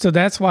 So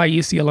that's why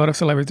you see a lot of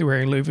celebrities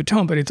wearing Louis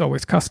Vuitton, but it's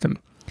always custom.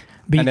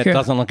 And it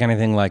doesn't look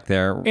anything like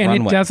their runway.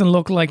 And it doesn't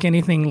look like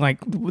anything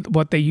like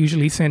what they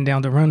usually send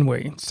down the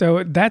runway.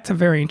 So that's a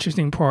very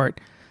interesting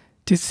part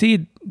to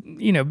see,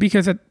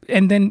 because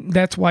and then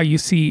that's why you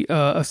see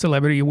a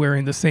celebrity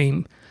wearing the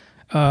same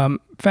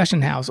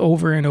fashion house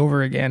over and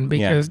over again,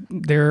 because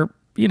they're,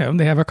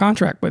 they have a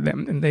contract with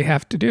them and they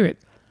have to do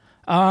it.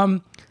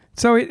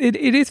 So it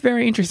is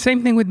very interesting.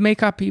 Same thing with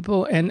makeup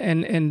people and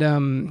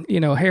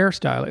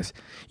hairstylists.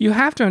 You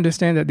have to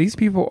understand that these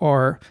people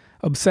are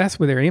obsessed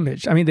with their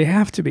image. I mean, they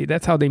have to be.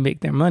 That's how they make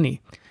their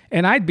money.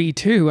 And I'd be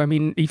too. I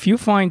mean, if you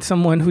find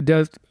someone who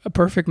does a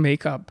perfect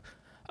makeup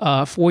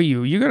for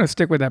you, you're going to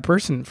stick with that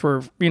person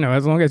for,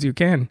 as long as you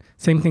can.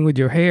 Same thing with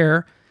your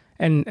hair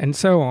and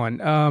so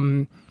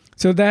on.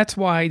 So that's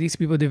why these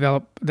people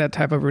develop that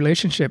type of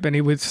relationship. And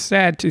it was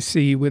sad to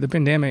see with the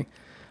pandemic,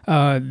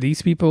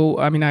 these people,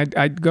 I mean,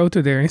 I'd go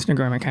to their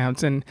Instagram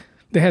accounts and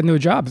they had no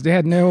jobs. They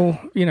had no,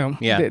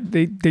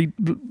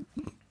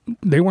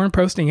 they weren't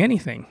posting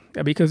anything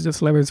because the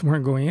celebrities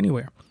weren't going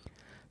anywhere.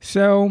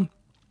 So,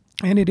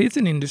 and it is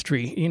an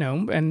industry,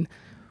 and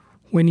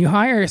when you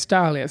hire a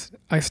stylist,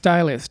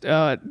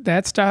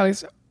 that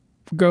stylist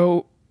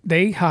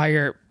they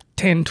hire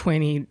 10,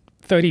 20,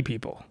 30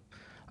 people.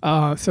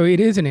 So it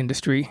is an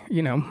industry,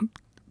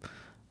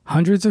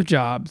 hundreds of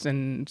jobs.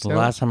 And so,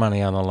 lots of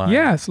money on the line.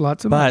 Yes,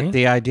 lots of money. But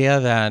the idea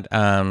that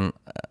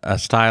a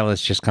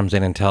stylist just comes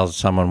in and tells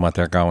someone what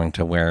they're going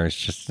to wear is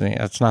just,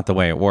 that's not the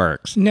way it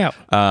works. No.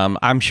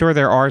 I'm sure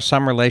there are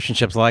some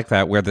relationships like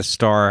that where the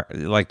star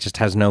just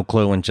has no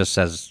clue and just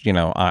says,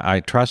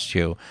 I trust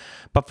you.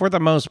 But for the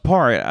most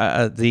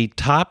part, the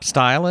top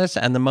stylists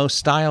and the most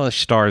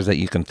stylish stars that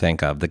you can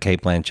think of, the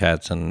Cate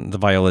Blanchetts and the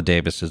Viola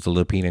Davises, the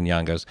Lupita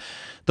Nyong'os,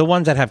 the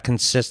ones that have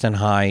consistent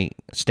high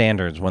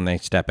standards when they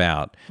step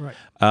out. Right.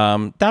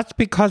 That's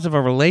because of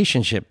a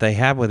relationship they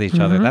have with each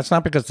other. That's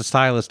not because the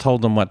stylist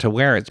told them what to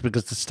wear. It's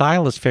because the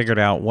stylist figured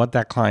out what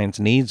that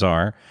client's needs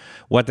are,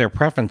 what their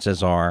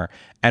preferences are,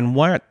 and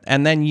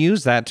then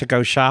use that to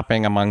go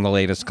shopping among the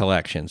latest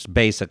collections,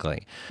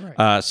 basically.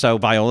 Right. So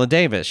Viola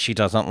Davis, she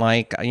doesn't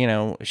like,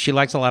 she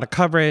likes a lot of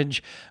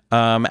coverage.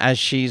 As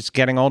she's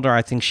getting older,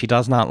 I think she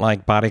does not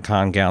like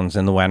bodycon gowns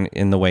in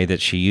the way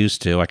that she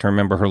used to. I can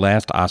remember her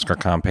last Oscar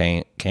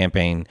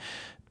campaign.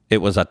 It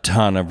was a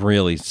ton of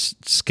really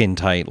skin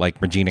tight,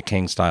 like Regina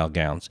King style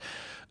gowns.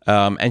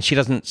 And she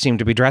doesn't seem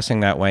to be dressing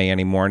that way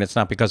anymore. And it's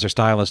not because her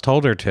stylist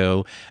told her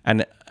to.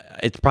 And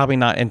it's probably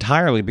not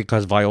entirely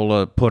because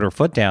Viola put her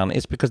foot down.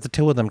 It's because the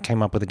two of them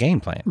came up with a game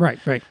plan. Right.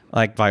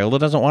 Like Viola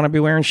doesn't want to be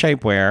wearing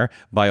shapewear.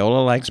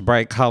 Viola likes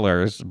bright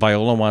colors.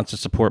 Viola wants to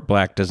support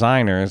black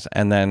designers.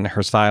 And then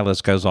her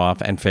stylist goes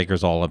off and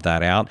figures all of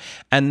that out.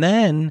 And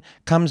then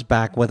comes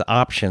back with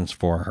options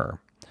for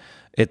her.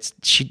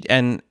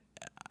 And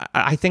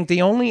I think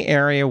the only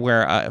area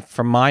where,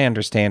 from my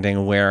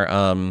understanding, where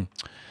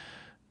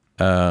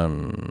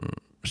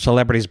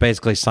celebrities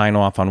basically sign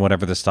off on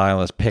whatever the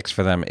stylist picks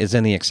for them is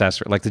in the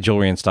accessory, like the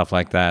jewelry and stuff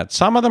like that.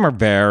 Some of them are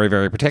very,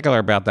 very particular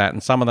about that,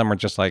 and some of them are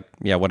just like,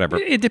 yeah, whatever.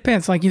 It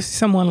depends. Like you see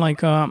someone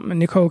like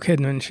Nicole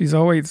Kidman, she's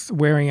always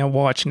wearing a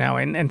watch now,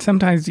 and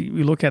sometimes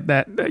you look at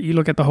that, you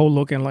look at the whole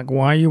look and like,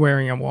 why are you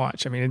wearing a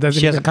watch? I mean, it doesn't.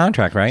 She has a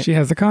contract, right? She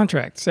has a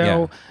contract, so.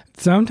 Yeah.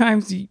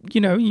 Sometimes,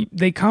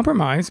 they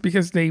compromise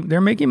because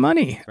they're making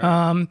money.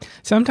 Right.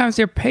 Sometimes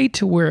they're paid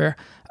to wear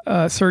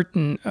a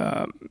certain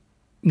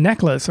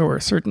necklace or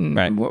a certain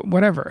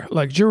whatever,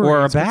 like jewelry.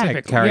 Or a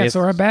bag. Yes,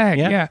 or a bag.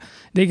 Yeah.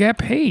 They get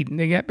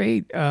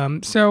paid.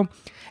 So,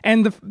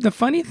 and the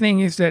funny thing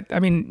is that, I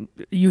mean,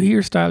 you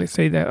hear stylists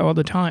say that all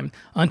the time.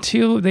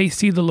 Until they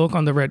see the look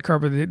on the red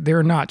carpet,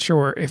 they're not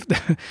sure if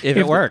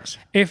it works.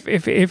 If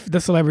the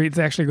celebrity is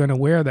actually going to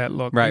wear that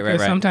look. Right.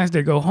 Sometimes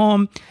they go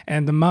home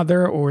and the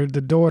mother or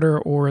the daughter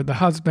or the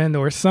husband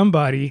or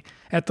somebody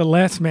at the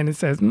last minute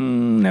says,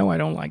 no, I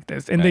don't like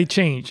this. And they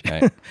change.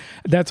 Right.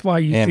 That's why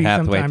you Anne see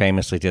Hathaway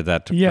famously did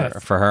that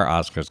for her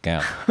Oscars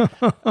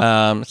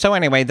gown. So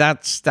anyway,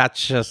 that's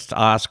just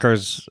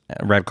Oscars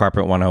Red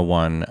Carpet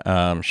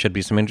 101. Should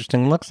be some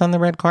interesting looks on the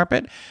red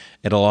carpet.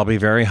 It'll all be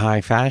very high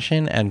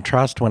fashion. And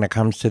trust, when it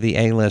comes to the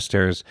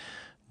A-listers,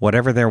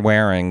 whatever they're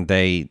wearing,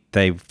 they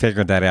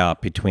figured that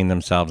out between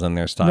themselves and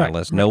their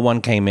stylist. Right. No one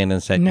came in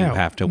and said, you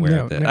have to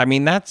wear this. I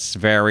mean, that's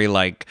very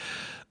like...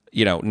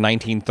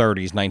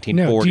 1930s,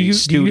 1940s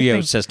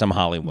studio system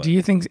Hollywood. Do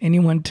you think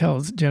anyone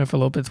tells Jennifer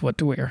Lopez what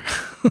to wear?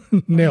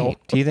 No.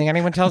 Do you think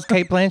anyone tells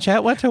Cate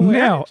Blanchett what to wear?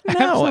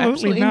 No,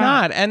 absolutely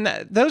not. And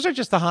those are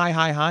just the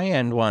high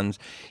end ones.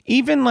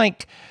 Even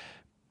like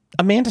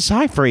Amanda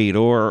Seyfried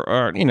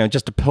or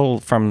just to pull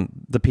from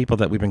the people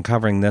that we've been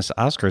covering this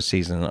Oscar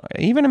season,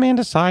 even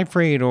Amanda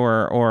Seyfried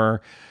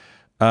or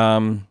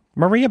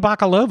Maria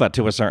Bakalova,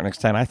 to a certain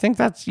extent. I think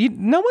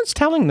no one's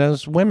telling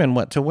those women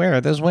what to wear.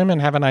 Those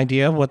women have an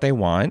idea of what they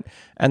want,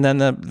 and then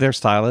their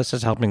stylist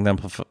is helping them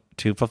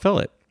to fulfill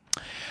it.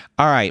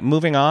 All right,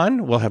 moving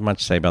on. We'll have much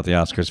to say about the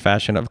Oscars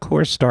fashion, of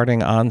course,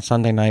 starting on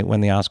Sunday night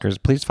when the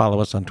Oscars. Please follow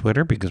us on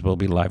Twitter because we'll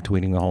be live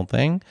tweeting the whole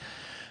thing.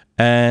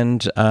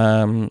 And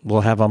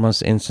we'll have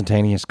almost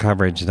instantaneous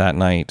coverage that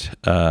night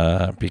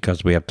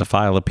because we have to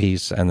file a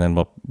piece, and then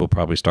we'll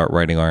probably start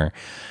writing our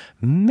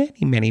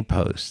many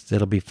posts.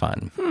 It'll be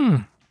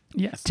fun.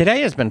 Yes.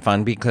 Today has been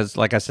fun because,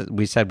 like I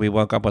said, we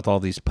woke up with all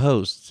these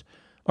posts,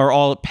 or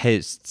all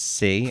posts.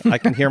 See, I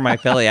can hear my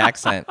Philly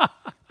accent.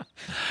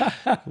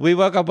 We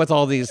woke up with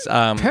all these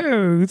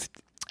posts.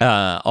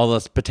 All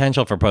this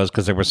potential for posts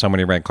because there were so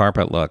many red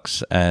carpet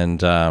looks,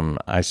 and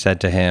I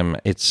said to him,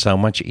 "It's so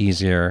much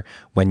easier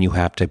when you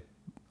have to,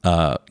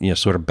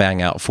 sort of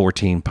bang out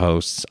 14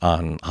 posts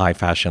on high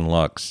fashion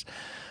looks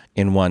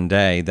in one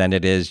day than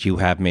it is you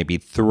have maybe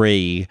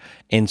 3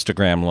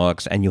 Instagram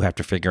looks and you have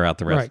to figure out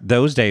the rest." Right.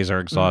 Those days are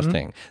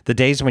exhausting. Mm-hmm. The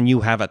days when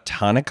you have a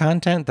ton of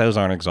content, those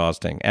aren't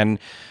exhausting. And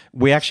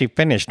we actually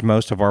finished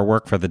most of our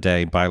work for the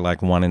day by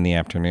like 1 in the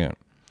afternoon.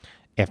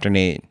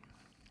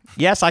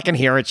 Yes, I can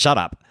hear it. Shut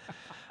up.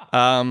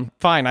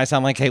 Fine, I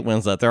sound like Kate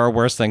Winslet. There are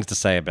worse things to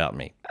say about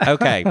me.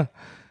 Okay.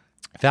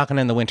 Falcon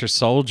and the Winter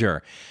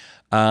Soldier.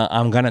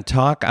 I'm going to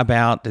talk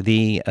about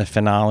the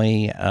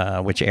finale,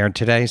 which aired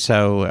today.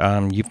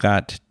 So you've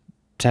got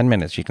 10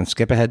 minutes. You can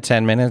skip ahead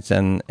 10 minutes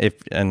and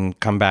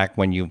come back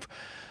when you've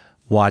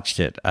watched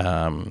it.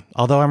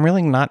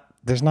 Although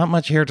there's not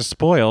much here to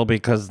spoil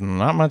because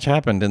not much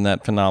happened in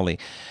that finale.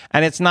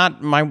 And it's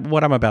not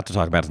what I'm about to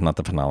talk about is not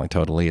the finale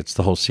totally. It's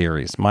the whole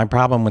series. My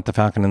problem with the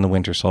Falcon and the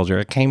Winter Soldier,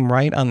 it came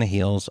right on the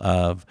heels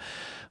of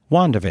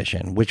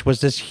WandaVision, which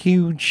was this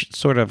huge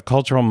sort of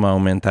cultural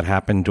moment that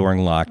happened during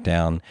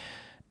lockdown.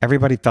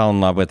 Everybody fell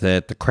in love with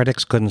it. The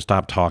critics couldn't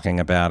stop talking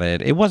about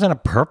it. It wasn't a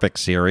perfect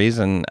series,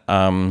 and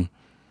I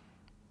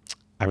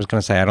was going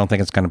to say I don't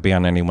think it's going to be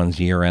on anyone's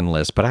year-end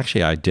list, but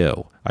actually I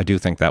do. I do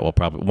think that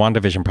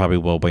WandaVision probably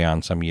will be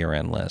on some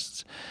year-end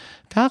lists.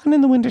 Falcon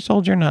and the Winter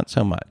Soldier, not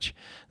so much.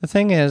 The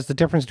thing is, the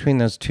difference between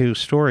those two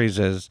stories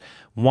is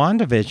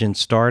WandaVision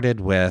started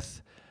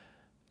with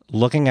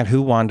looking at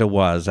who Wanda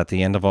was at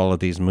the end of all of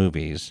these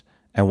movies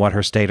and what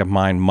her state of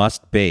mind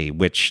must be,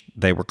 which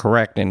they were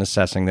correct in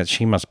assessing that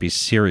she must be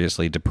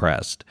seriously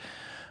depressed.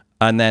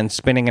 And then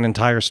spinning an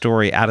entire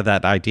story out of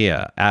that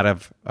idea, out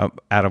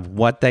of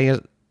what they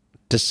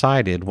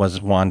decided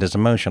was Wanda's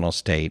emotional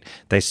state,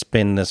 they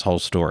spin this whole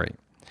story.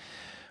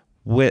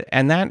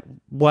 And that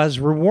was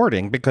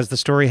rewarding because the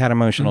story had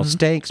emotional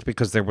stakes,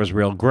 because there was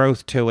real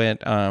growth to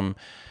it.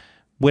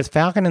 With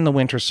Falcon and the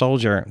Winter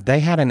Soldier, they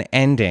had an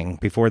ending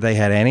before they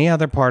had any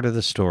other part of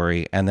the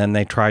story, and then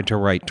they tried to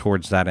write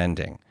towards that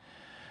ending.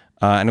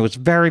 And it was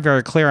very,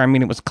 very clear. I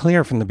mean, it was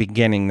clear from the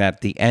beginning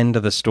that the end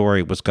of the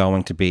story was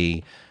going to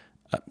be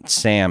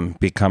Sam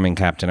becoming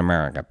Captain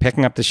America,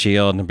 picking up the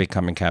shield and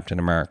becoming Captain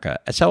America.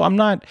 So I'm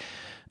not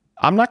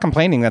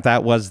complaining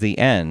that was the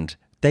end.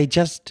 They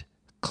just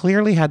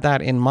clearly had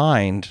that in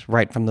mind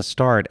right from the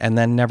start and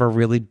then never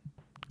really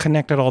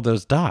connected all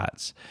those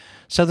dots.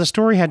 So the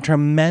story had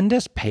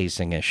tremendous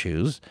pacing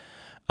issues.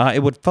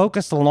 It would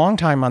focus a long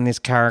time on these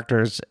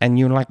characters, and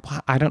you're like,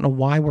 well, I don't know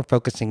why we're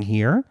focusing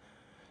here,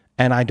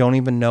 and I don't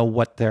even know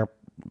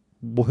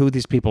who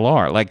these people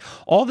are. Like,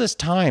 all this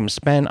time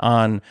spent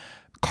on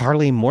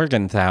Carly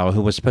Morgenthau,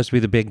 who was supposed to be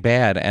the big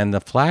bad, and the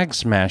Flag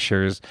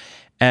Smashers,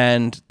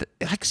 and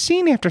like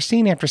scene after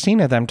scene after scene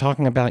of them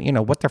talking about,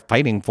 what they're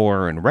fighting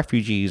for and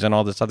refugees and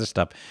all this other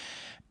stuff.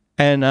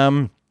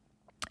 And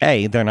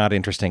A, they're not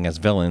interesting as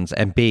villains,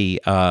 and B,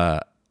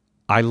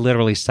 I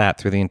literally sat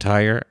through the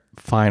entire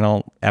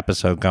final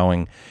episode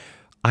going,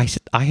 I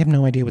have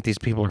no idea what these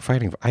people are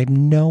fighting for. I have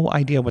no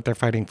idea what they're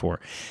fighting for.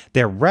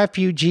 They're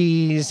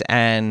refugees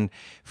and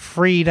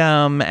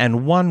freedom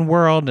and one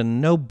world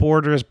and no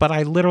borders, but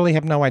I literally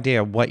have no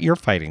idea what you're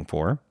fighting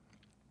for.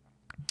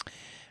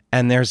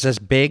 And there's this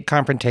big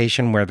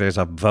confrontation where there's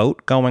a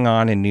vote going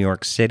on in New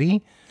York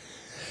City.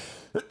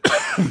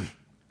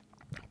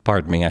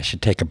 Pardon me, I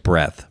should take a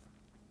breath.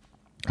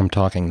 I'm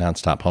talking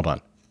nonstop. Hold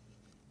on.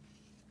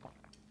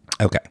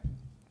 Okay.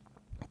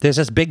 There's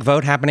this big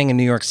vote happening in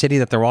New York City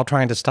that they're all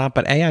trying to stop,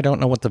 but A, I don't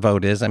know what the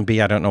vote is, and B,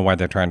 I don't know why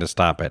they're trying to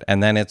stop it.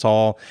 And then it's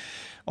all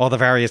the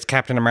various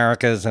Captain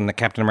Americas and the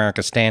Captain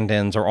America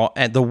stand-ins are all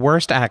the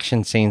worst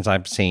action scenes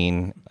I've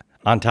seen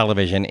on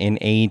television in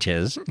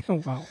ages.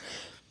 Oh, wow.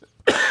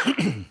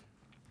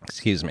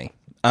 Excuse me.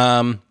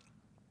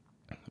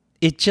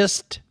 It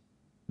just...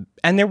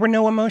 And there were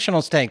no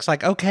emotional stakes.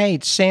 Like, okay,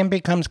 Sam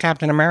becomes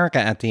Captain America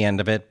at the end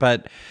of it,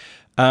 but...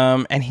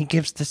 and he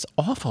gives this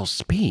awful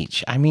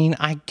speech. I mean,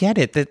 I get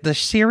it. The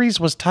series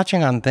was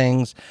touching on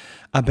things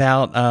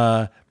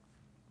about,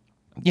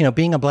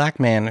 being a black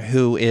man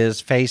who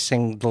is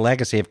facing the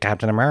legacy of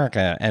Captain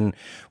America and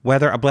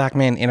whether a black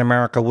man in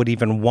America would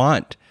even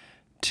want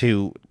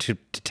to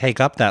take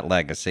up that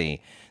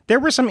legacy. There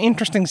were some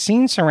interesting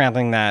scenes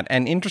surrounding that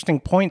and interesting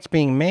points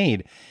being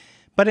made,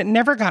 but it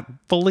never got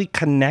fully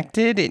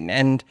connected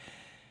and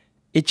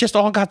it just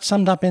all got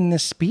summed up in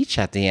this speech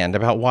at the end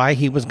about why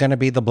he was going to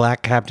be the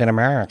Black Captain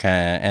America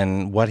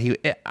and what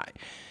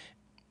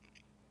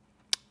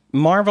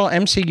Marvel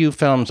MCU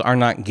films are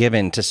not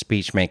given to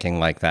speech making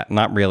like that.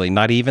 Not really.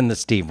 Not even the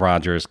Steve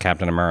Rogers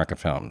Captain America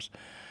films.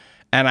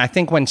 And I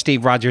think when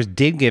Steve Rogers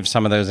did give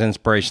some of those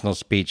inspirational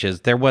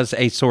speeches, there was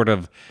a sort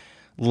of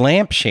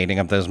lampshading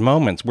of those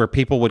moments where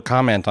people would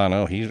comment on,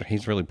 oh,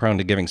 he's really prone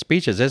to giving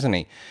speeches, isn't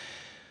he?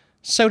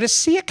 So to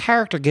see a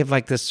character give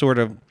like this sort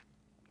of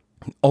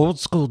old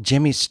school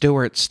Jimmy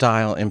Stewart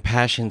style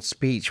impassioned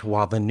speech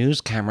while the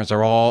news cameras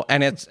are all,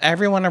 and it's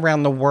everyone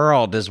around the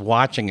world is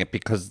watching it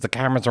because the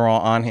cameras are all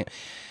on him.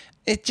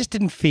 It just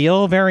didn't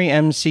feel very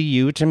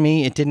MCU to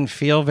me. It didn't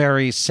feel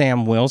very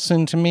Sam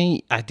Wilson to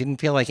me. I didn't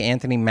feel like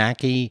Anthony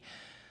Mackie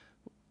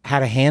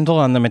had a handle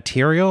on the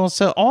material.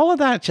 So all of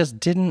that just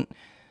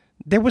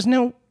there was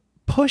no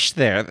push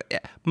there.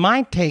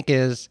 My take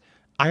is,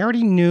 I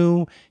already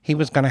knew he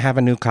was going to have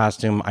a new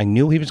costume. I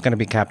knew he was going to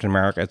be Captain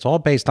America. It's all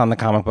based on the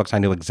comic books. I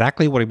knew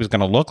exactly what he was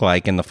going to look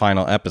like in the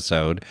final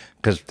episode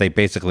because they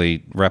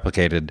basically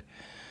replicated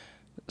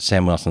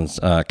Sam Wilson's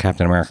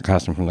Captain America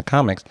costume from the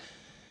comics.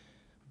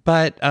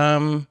 But,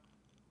 and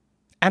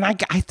I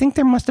think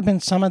there must have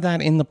been some of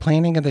that in the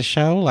planning of the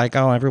show. Like,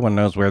 oh, everyone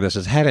knows where this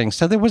is heading.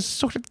 So there was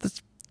sort of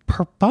this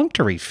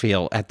perfunctory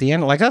feel at the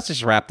end. Like, let's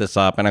just wrap this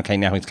up. And okay,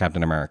 now he's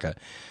Captain America.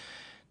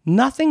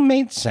 Nothing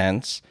made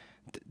sense.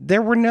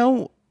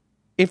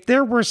 If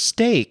there were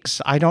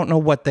stakes, I don't know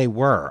what they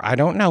were. I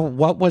don't know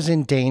what was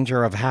in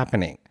danger of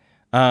happening.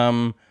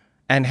 And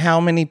how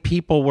many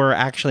people were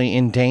actually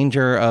in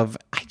danger of,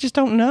 I just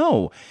don't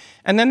know.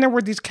 And then there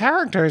were these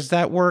characters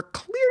that were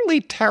clearly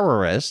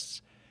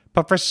terrorists,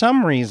 but for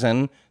some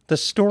reason, the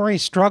story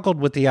struggled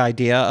with the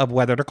idea of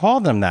whether to call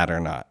them that or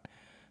not.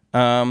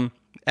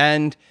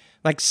 And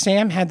like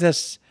Sam had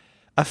this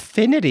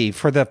affinity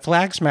for the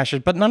Flag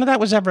Smashers, but none of that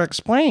was ever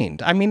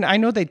explained. I mean, I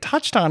know they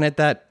touched on it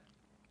that,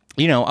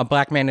 a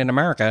black man in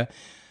America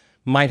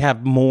might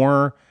have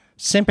more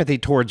sympathy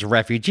towards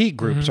refugee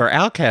groups or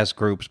outcast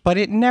groups, but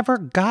it never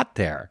got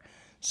there.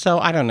 So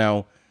I don't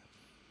know.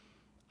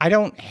 I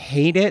don't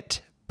hate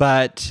it,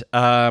 but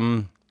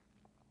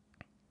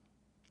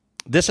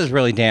this is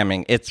really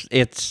damning.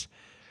 It's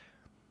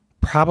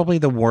probably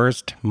the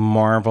worst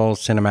Marvel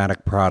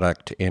cinematic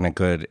product in a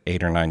good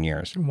 8 or 9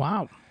 years.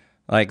 Wow.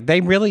 Like,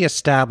 they really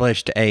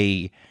established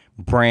a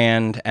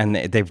brand, and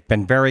they've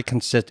been very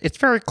consistent. It's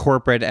very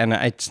corporate, and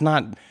it's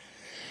not...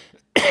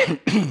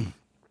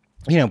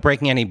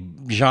 breaking any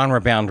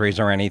genre boundaries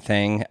or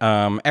anything.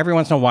 Every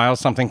once in a while,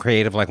 something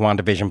creative like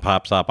WandaVision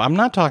pops up. I'm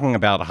not talking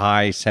about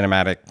high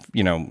cinematic,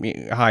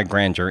 high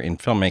grandeur in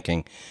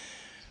filmmaking.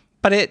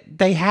 But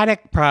they had a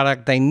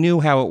product, they knew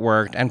how it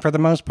worked, and for the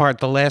most part,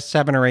 the last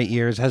 7 or 8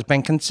 years has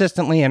been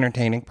consistently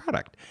entertaining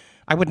product.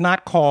 I would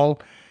not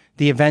call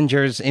the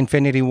Avengers,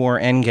 Infinity War,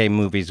 Endgame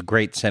movies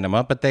great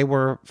cinema, but they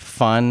were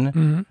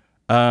fun.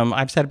 Mm-hmm.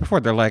 I've said it before,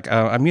 they're like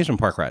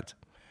amusement park rides.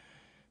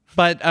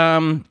 But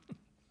Falcon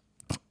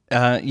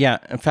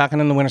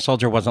and the Winter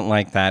Soldier wasn't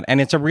like that,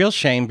 and it's a real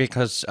shame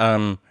because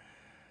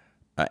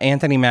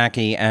Anthony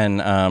Mackie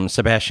and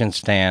Sebastian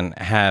Stan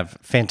have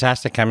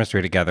fantastic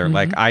chemistry together. Mm-hmm.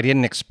 Like, I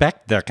didn't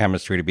expect their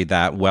chemistry to be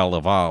that well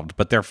evolved,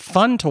 but they're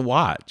fun to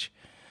watch.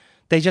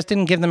 They just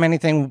didn't give them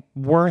anything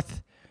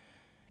worth.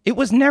 It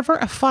was never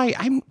a fight.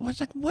 I was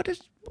like, what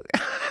is...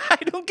 I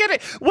don't get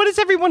it. What is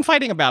everyone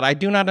fighting about? I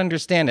do not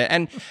understand it.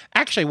 And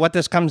actually, what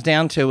this comes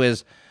down to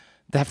is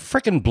that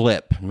freaking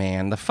blip,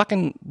 man. The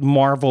fucking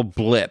Marvel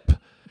blip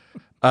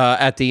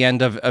at the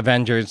end of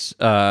Avengers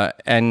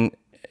and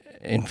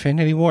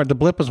Infinity War. The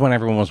blip was when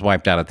everyone was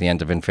wiped out at the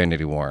end of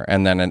Infinity War.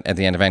 And then at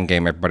the end of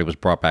Endgame, everybody was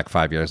brought back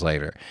 5 years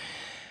later.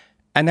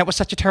 And that was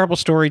such a terrible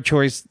story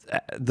choice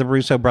the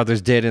Russo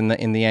brothers did in the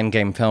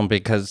Endgame film,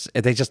 because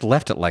they just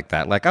left it like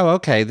that. Like, oh,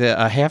 okay,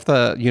 half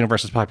the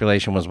universe's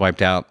population was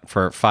wiped out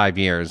for 5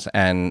 years,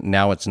 and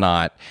now it's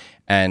not.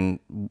 And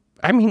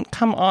I mean,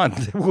 come on.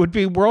 There would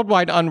be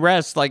worldwide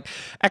unrest, like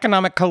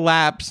economic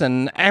collapse,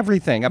 and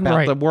everything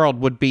about the world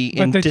would be...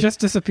 But they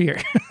just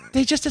disappeared.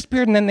 They just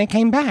disappeared, and then they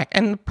came back.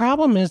 And the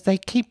problem is they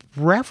keep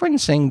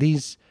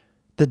referencing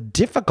the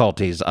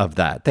difficulties of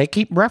that. They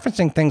keep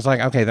referencing things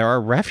like, okay, there are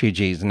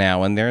refugees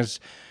now, and there's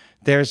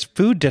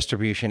food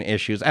distribution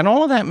issues, and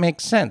all of that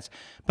makes sense.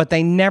 But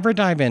they never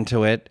dive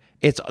into it.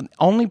 It's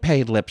only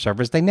paid lip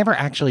service. They never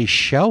actually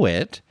show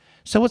it.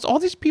 So it's all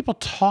these people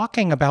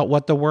talking about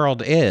what the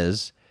world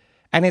is,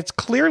 and it's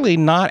clearly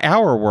not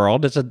our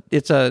world.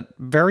 It's a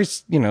very,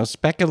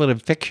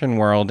 speculative fiction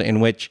world in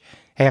which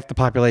half the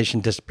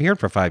population disappeared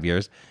for 5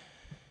 years.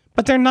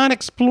 But they're not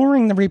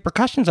exploring the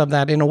repercussions of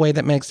that in a way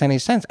that makes any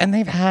sense. And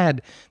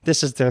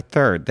this is their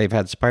third. They've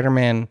had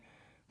Spider-Man,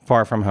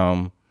 Far From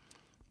Home,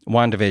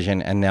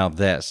 WandaVision, and now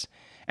this.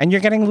 And you're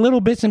getting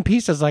little bits and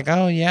pieces like,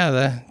 oh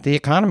yeah, the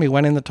economy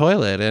went in the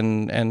toilet,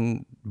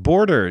 and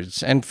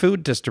borders and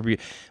food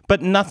distribution,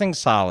 but nothing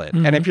solid.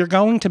 Mm-hmm. And if you're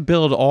going to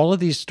build all of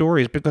these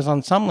stories, because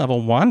on some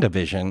level,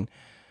 WandaVision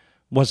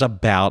was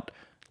about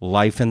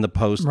life in the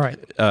post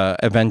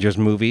Avengers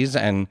movies,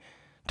 and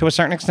to a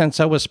certain extent,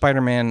 so was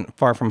Spider-Man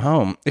Far From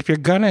Home. If you're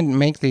going to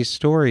make these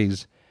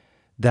stories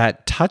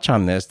that touch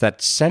on this,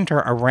 that center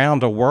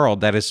around a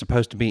world that is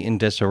supposed to be in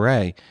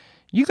disarray,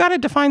 you got to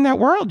define that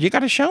world. You got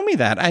to show me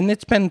that. And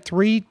it's been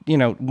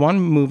 1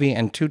 movie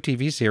and 2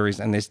 TV series,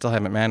 and they still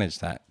haven't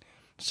managed that.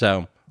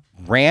 So,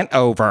 rant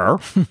over.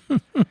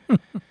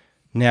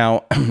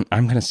 Now,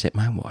 I'm going to sip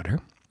my water,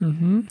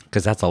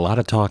 because that's a lot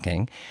of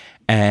talking.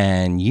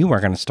 And you are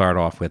going to start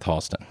off with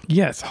Halston.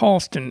 Yes,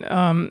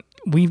 Halston.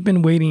 We've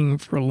been waiting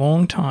for a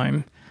long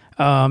time.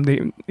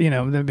 There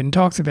have been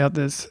talks about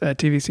this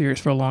TV series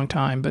for a long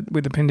time, but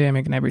with the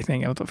pandemic and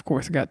everything else, of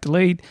course, it got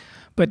delayed.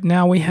 But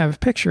now we have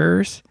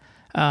pictures.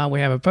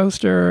 We have a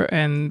poster,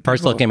 and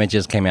first look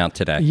images came out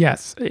today.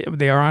 Yes,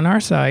 they are on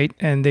our site,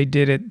 and they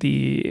did it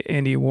the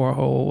Andy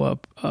Warhol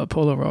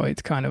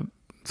Polaroids kind of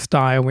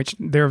style, which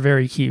they're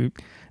very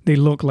cute. They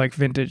look like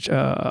vintage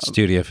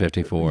Studio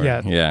 54.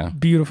 Yeah,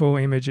 beautiful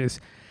images.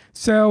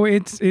 So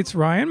it's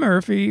Ryan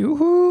Murphy,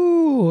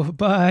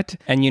 woohoo!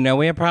 And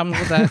we have problems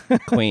with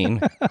that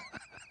Queen.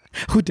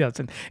 Who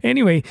doesn't?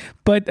 Anyway,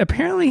 but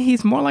apparently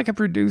he's more like a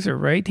producer,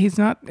 right? He's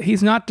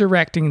not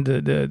directing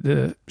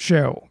the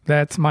show.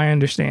 That's my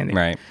understanding.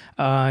 Right.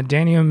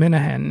 Daniel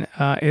Minahan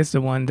is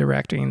the one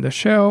directing the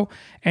show,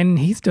 and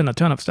he's done a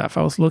ton of stuff.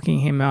 I was looking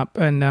him up,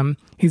 and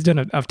he's done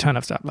a ton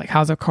of stuff, like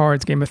House of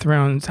Cards, Game of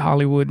Thrones,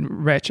 Hollywood,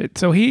 Ratched.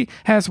 So he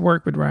has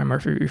worked with Ryan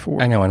Murphy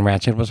before. I know, and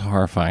Ratched was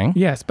horrifying.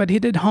 Yes, but he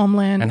did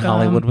Homeland. And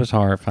Hollywood was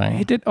horrifying.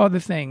 He did other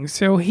things.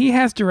 So he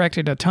has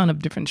directed a ton of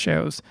different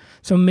shows.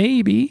 So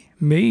maybe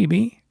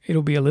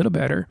it'll be a little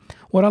better.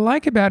 What I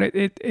like about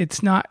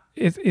it's not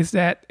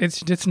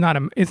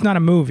a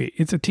movie.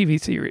 It's a TV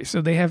series.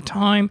 So they have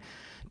time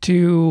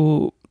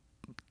to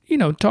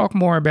talk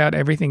more about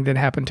everything that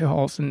happened to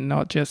Halston,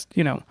 not just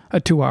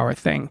a 2-hour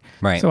thing.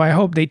 Right. So I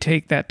hope they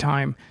take that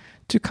time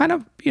to kind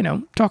of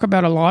talk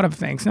about a lot of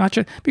things, not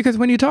just because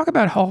when you talk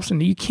about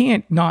Halston, you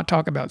can't not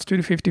talk about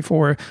Studio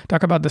 54,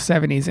 talk about the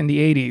 70s and the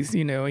 80s,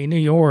 in New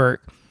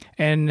York,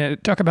 and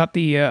talk about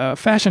the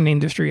fashion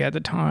industry at the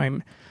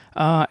time.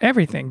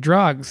 Everything,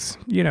 drugs,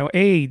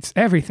 AIDS,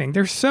 everything.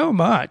 There's so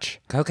much.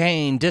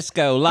 Cocaine,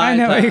 disco, live.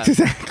 I know,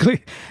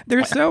 exactly.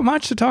 There's so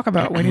much to talk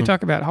about when you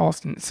talk about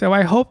Halston. So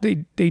I hope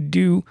they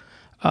do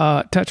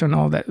touch on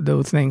all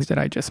those things that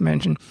I just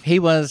mentioned. He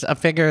was a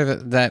figure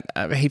that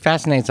he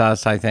fascinates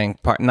us, I think,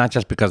 not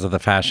just because of the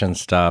fashion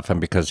stuff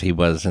and because he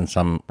was, in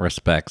some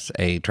respects,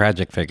 a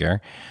tragic figure,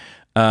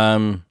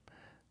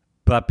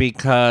 but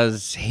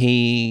because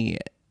he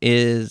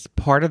is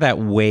part of that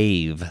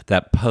wave,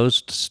 that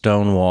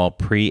post-Stonewall,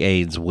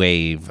 pre-AIDS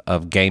wave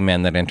of gay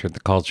men that entered the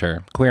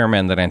culture, queer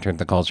men that entered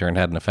the culture and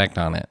had an effect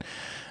on it,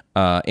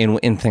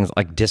 in things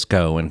like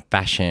disco and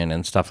fashion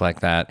and stuff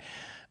like that.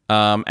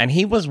 And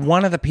he was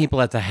one of the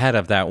people at the head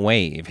of that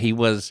wave. He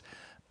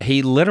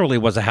literally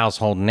was a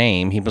household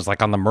name. He was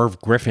like on the Merv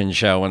Griffin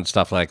show and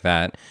stuff like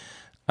that.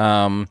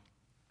 And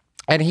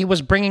he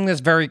was bringing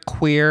this very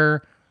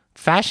queer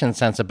fashion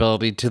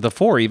sensibility to the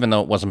fore, even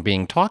though it wasn't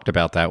being talked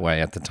about that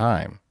way at the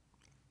time.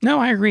 No,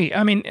 I agree.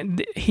 I mean,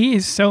 he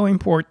is so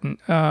important.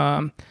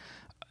 The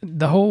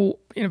whole,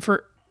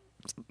 for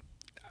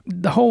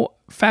the whole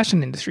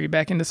fashion industry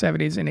back in the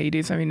 70s and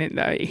 80s. I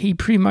mean, he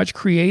pretty much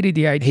created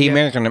the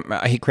idea.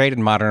 He created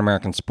modern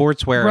American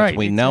sportswear as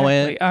we know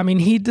it. I mean,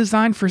 he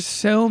designed for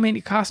so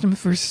many costumes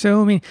for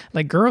so many,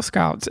 like Girl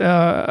Scouts,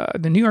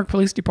 the New York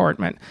Police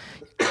Department,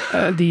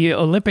 the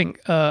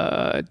Olympic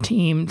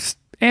teams,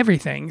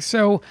 everything.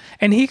 So,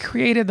 and he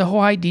created the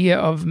whole idea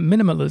of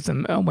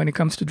minimalism when it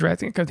comes to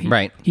dressing, because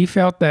he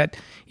felt that,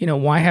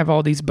 why have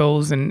all these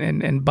bows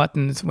and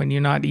buttons when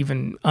you're not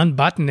even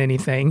unbutton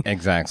anything?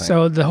 Exactly.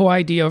 So the whole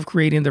idea of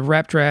creating the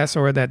wrap dress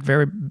or that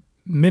very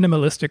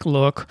minimalistic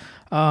look,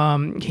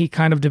 he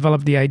kind of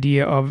developed the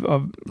idea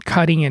of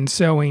cutting and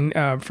sewing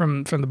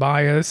from the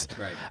bias,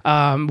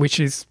 which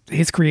is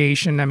his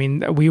creation. I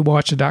mean, we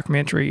watched a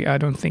documentary. I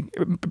don't think,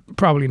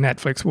 probably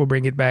Netflix will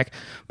bring it back,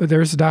 but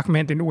there's a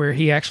documentary where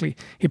he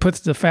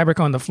puts the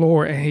fabric on the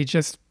floor and he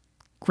just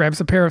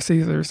grabs a pair of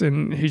scissors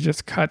and he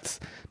just cuts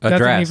a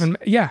dress.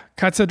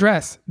 Cuts a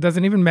dress.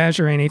 Doesn't even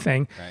measure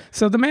anything. Right.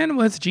 So the man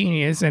was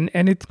genius, and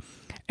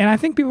I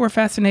think people were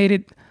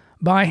fascinated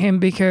by him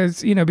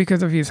because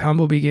of his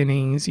humble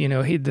beginnings.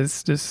 He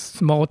this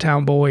small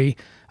town boy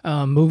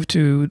moved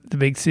to the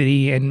big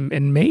city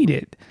and made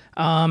it.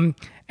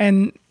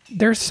 And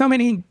there's so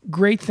many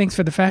great things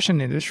for the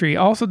fashion industry.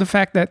 Also, the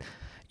fact that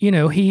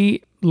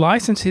he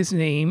licensed his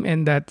name,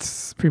 and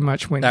that's pretty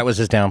much when that was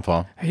his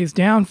downfall. His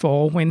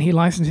downfall when he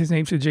licensed his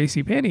name to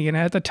JCPenney, and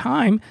at the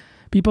time,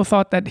 people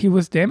thought that he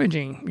was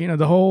damaging.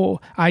 The whole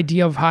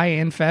idea of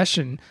high-end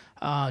fashion.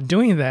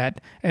 Doing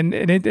that, and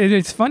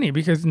it's funny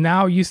because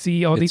now you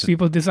see all these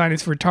people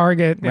designers for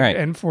Target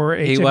and for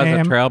H&M. He was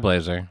a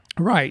trailblazer,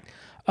 right?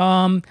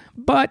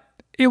 But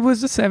it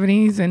was the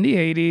 70s and the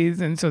 80s,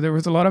 and so there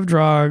was a lot of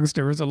drugs,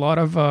 there was a lot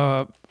of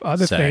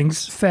other things,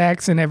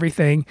 sex and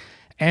everything,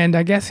 and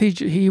I guess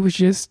he was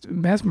just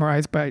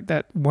mesmerized by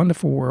that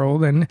wonderful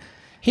world, and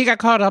he got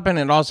caught up in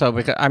it also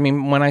because, I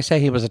mean, when I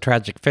say he was a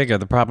tragic figure,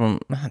 the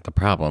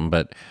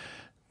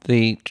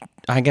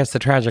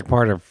tragic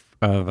part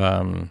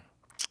of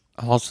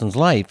Halston's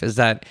life is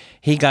that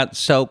he got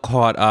so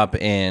caught up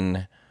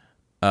in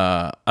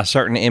a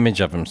certain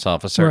image of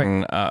himself, a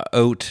certain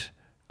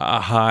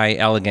high,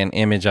 elegant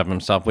image of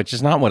himself, which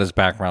is not what his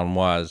background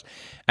was.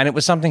 And it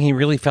was something he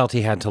really felt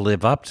he had to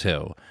live up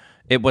to.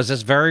 It was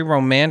this very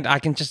romantic, I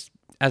can just,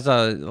 as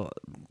a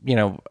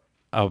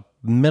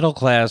middle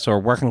class or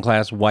working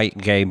class white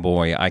gay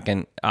boy,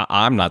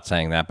 I'm not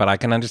saying that, but I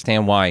can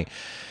understand why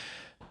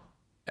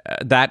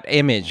that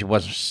image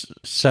was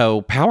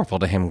so powerful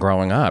to him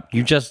growing up.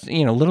 You just,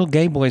 little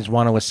gay boys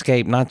want to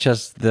escape not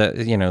just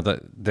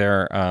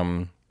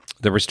the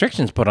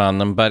restrictions put on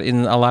them, but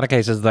in a lot of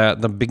cases,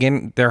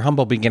 their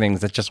humble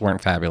beginnings that just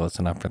weren't fabulous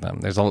enough for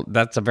them.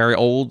 That's a very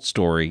old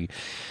story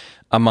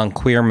among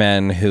queer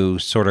men who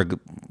sort of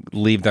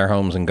leave their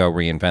homes and go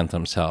reinvent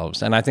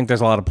themselves. And I think there's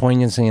a lot of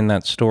poignancy in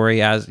that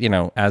story as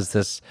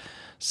this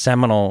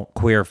seminal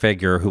queer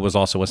figure who was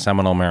also a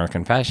seminal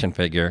American fashion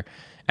figure.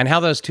 And how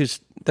those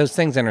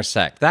things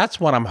intersect. That's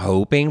what I'm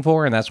hoping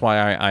for, and that's why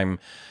I'm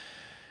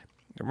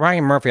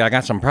Ryan Murphy. I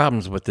got some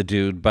problems with the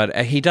dude, but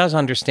he does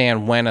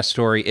understand when a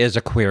story is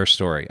a queer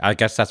story. I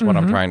guess that's what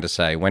I'm trying to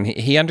say. When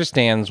he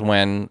understands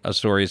when a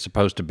story is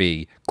supposed to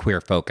be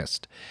queer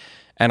focused.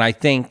 And I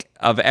think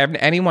of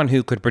anyone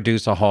who could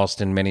produce a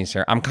Halston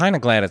miniseries, I'm kind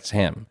of glad it's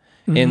him.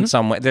 In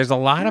some way, there's a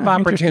lot of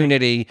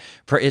opportunity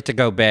for it to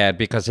go bad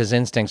because his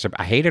instincts are.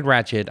 I hated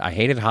Ratched. I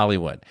hated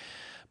Hollywood,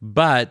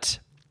 but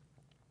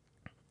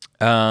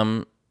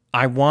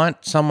I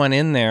want someone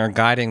in there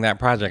guiding that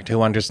project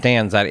who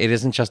understands that it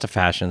isn't just a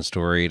fashion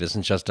story. It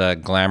isn't just a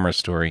glamour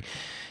story.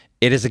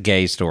 It is a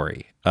gay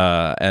story.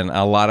 And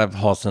a lot of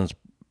Halston's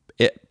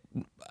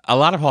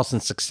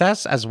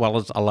success, as well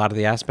as a lot of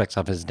the aspects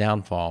of his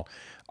downfall,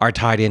 are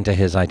tied into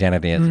his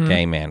identity as a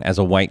gay man, as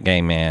a white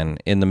gay man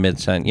in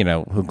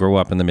the who grew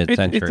up in the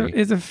mid-century.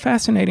 It's a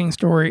fascinating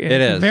story. It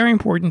is a very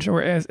important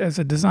story as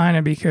a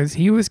designer because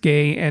he was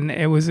gay, and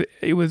it was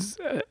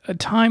a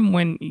time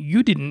when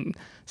you didn't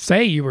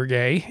say you were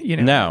gay.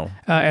 No.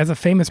 As a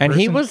famous person,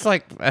 and he was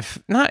like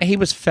he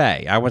was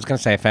fey. I was going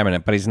to say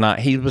effeminate, but he's not.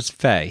 He was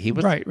fey. He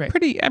was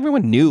pretty.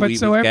 Everyone knew he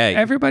was gay.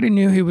 Everybody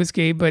knew he was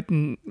gay, but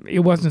it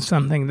wasn't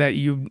something that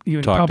you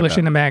published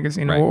in a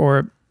magazine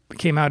or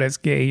came out as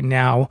gay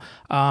now.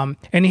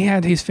 And he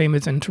had his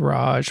famous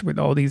entourage with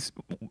all these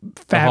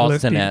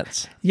fabulous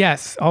Halstonettes.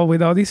 Yes,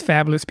 with all these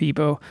fabulous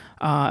people.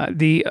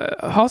 The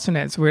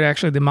Halstonettes were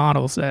actually the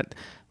models that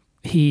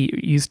he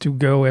used to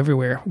go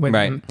everywhere with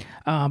him.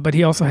 But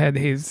he also had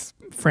his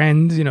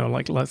friends,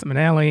 like Liza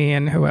Minnelli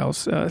and who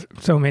else?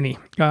 So many.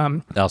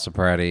 Elsa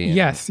Peretti.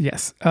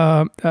 Yes.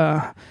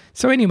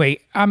 So anyway,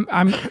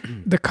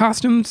 the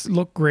costumes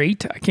look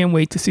great. I can't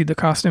wait to see the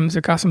costumes.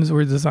 The costumes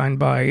were designed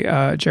by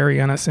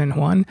Jeriana San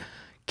Juan.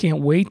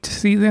 Can't wait to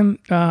see them.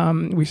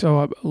 We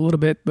saw a little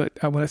bit, but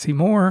I want to see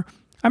more.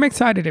 I'm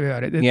excited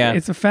about it.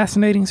 It's a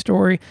fascinating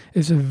story.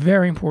 It's a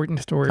very important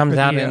story. Comes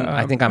out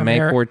I think on May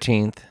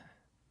 14th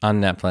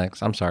on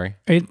Netflix. I'm sorry.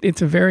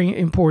 It's a very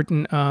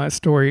important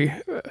story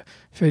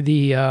for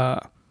the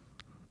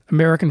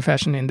American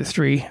fashion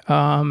industry.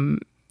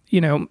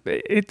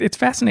 It's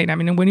fascinating. I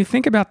mean, when you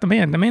think about the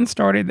man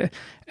started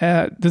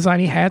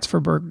designing hats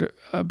for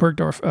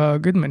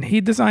Bergdorf Goodman.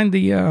 He designed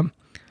the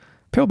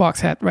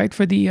pillbox hat, right,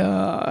 for the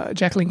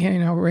Jacqueline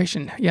Kennedy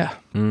inauguration. Yeah.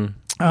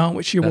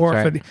 Which she wore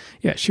for the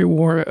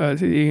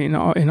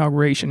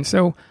inauguration.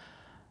 So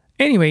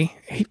anyway,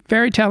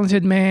 very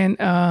talented man,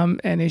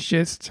 and it's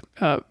just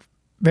a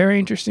very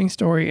interesting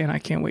story, and I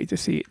can't wait to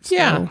see it.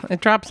 So,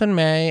 it drops in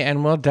May,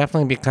 and we'll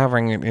definitely be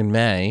covering it in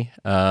May.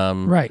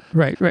 Right.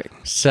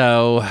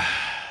 So,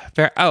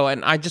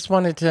 and I just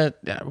wanted to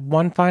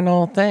one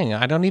final thing.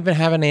 I don't even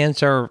have an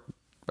answer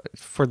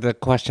for the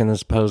question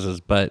this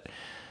poses, but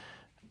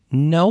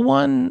no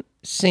one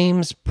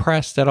seems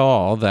pressed at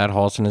all that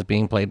Halston is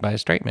being played by a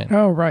straight man.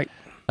 Oh, right.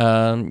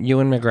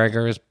 Ewan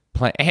McGregor is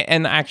playing,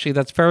 and actually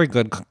that's very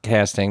good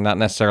casting, not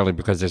necessarily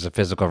because there's a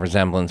physical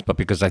resemblance, but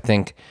because I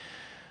think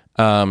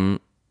Ewan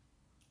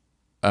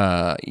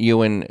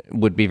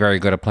would be very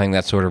good at playing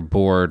that sort of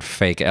bored,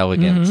 fake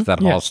elegance that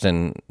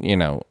Halston,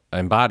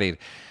 embodied.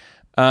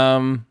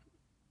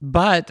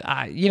 But,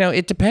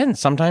 it depends.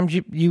 Sometimes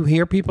you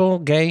hear people,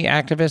 gay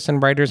activists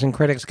and writers and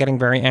critics, getting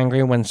very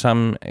angry when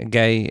some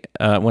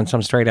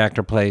straight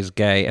actor plays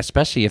gay,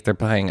 especially if they're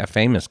playing a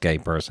famous gay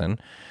person,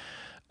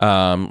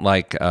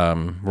 like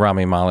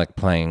Rami Malek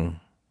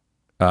playing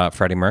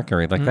Freddie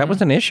Mercury. Like, that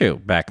was an issue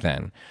back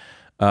then.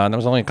 That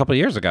was only a couple of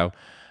years ago.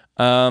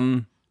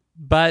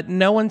 But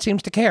no one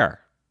seems to care.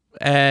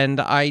 And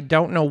I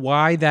don't know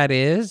why that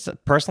is.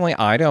 Personally,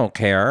 I don't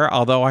care,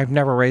 although I've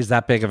never raised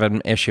that big of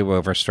an issue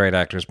over straight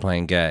actors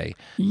playing gay.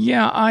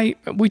 Yeah,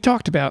 we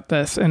talked about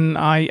this, and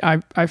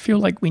I feel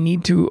like we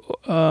need to,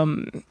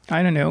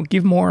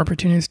 give more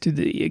opportunities to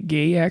the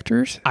gay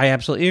actors. I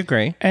absolutely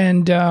agree.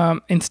 And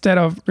instead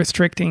of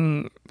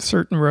restricting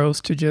certain roles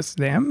to just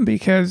them,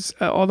 because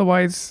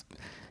otherwise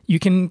you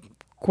can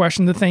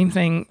question the same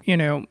thing,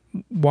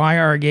 why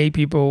are gay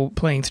people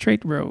playing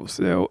straight roles?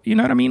 So, you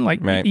know what I mean? Like,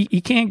 right.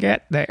 you can't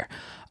get there.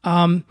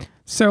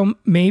 So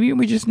maybe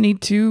we just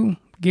need to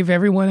give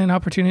everyone an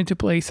opportunity to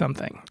play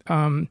something.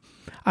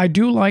 I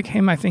do like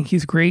him. I think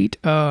he's great.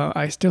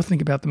 I still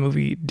think about the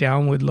movie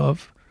Down with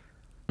Love.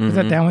 Is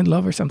that Down with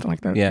Love or something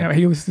like that? Yeah.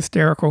 He was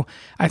hysterical.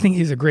 I think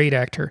he's a great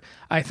actor.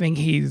 I think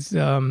he's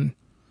the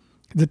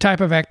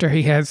type of actor,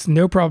 he has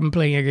no problem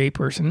playing a gay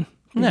person.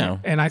 No.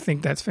 And I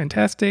think that's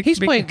fantastic. He's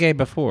played gay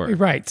before.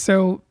 Right.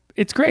 So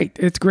it's great.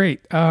 It's great.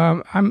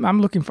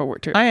 I'm looking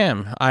forward to it.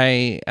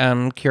 I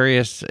am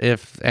curious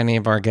if any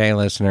of our gay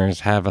listeners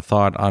have a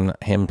thought on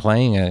him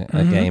playing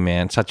a gay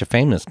man, such a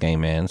famous gay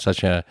man,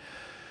 such a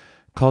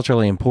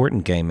culturally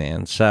important gay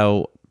man.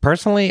 So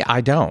personally,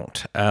 I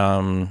don't.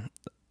 I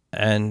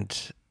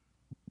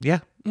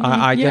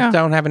just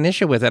don't have an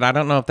issue with it. I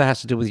don't know if that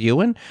has to do with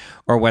Ewan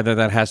or whether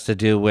that has to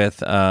do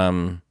with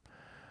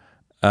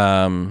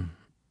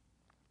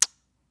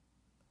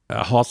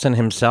Halston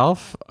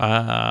himself,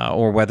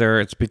 or whether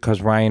it's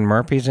because Ryan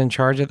Murphy's in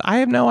charge of it. I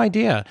have no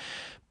idea.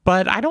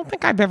 But I don't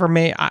think I've ever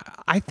made...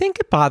 I think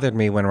it bothered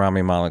me when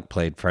Rami Malek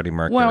played Freddie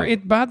Mercury. Well,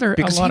 it bothered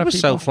a lot of people. Because he was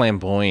so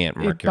flamboyant,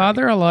 Mercury. It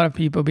bothered a lot of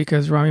people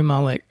because Rami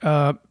Malek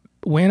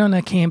went on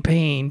a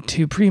campaign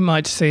to pretty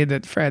much say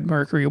that Fred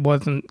Mercury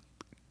wasn't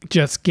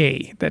just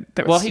gay.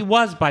 Well, he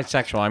was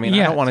bisexual. I mean,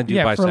 I don't want to do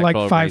bisexual. For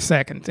like 5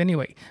 seconds.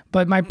 Anyway,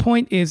 but my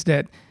point is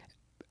that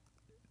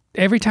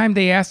every time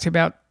they asked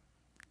about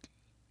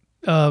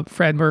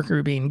Fred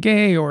Mercury being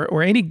gay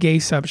or any gay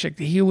subject,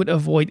 he would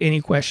avoid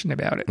any question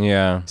about it.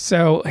 Yeah.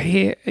 So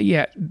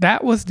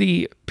that was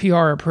the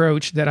PR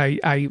approach that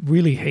I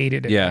really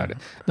hated about it,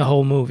 the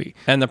whole movie.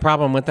 And the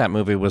problem with that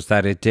movie was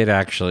that it did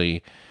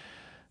actually,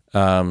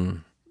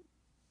 I'm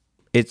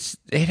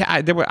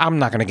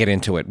not going to get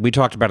into it. We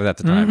talked about it at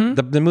the time.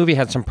 The movie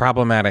had some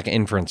problematic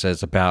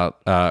inferences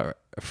about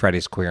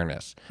Freddie's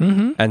queerness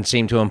and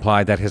seemed to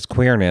imply that his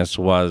queerness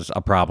was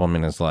a problem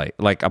in his life,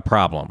 like a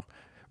problem,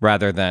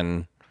 rather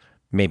than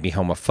maybe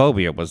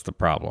homophobia was the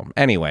problem.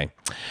 Anyway,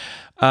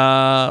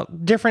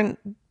 different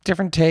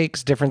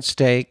takes, different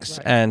stakes,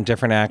 and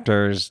different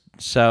actors.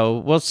 So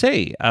we'll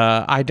see.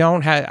 I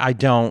don't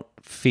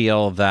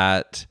feel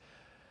that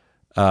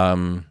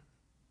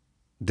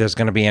there's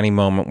going to be any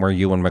moment where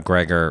Ewan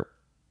McGregor,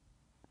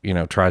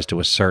 tries to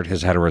assert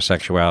his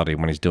heterosexuality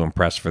when he's doing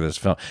press for this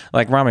film.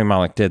 Like Rami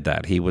Malek did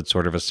that. He would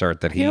sort of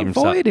assert that he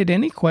himself avoided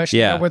any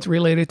question about what's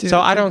related to. So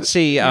I don't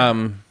see.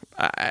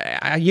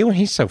 Ewan,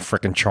 he's so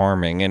freaking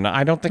charming, and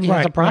I don't think he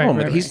has a problem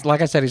with it. He's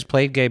like I said, he's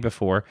played gay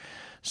before,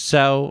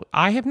 So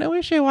I have no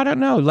issue. I don't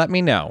know. Let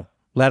me know.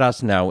 Let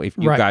us know if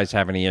you guys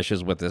have any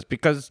issues with this,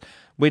 because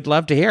we'd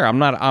love to hear. I'm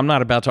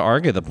not about to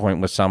argue the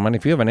point with someone.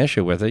 If you have an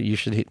issue with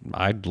it,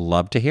 I'd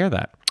love to hear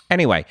that.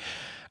 Anyway,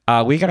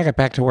 we got to get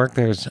back to work.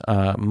 There's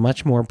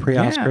much more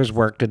pre-Oscars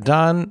work to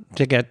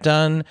get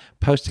done.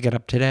 Post to get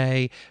up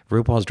today.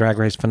 RuPaul's Drag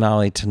Race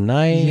finale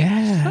tonight.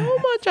 Yeah. So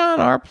much on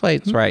our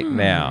plates right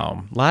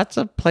now. Lots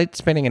of plates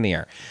spinning in the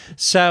air.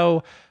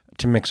 So,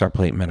 to mix our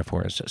plate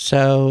metaphors.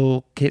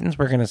 So, kittens,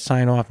 we're going to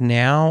sign off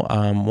now.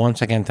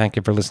 Once again, thank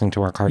you for listening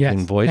to our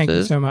cartoon voices. Thank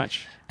you so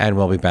much. And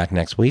we'll be back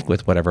next week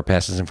with whatever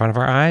passes in front of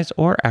our eyes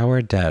or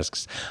our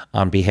desks.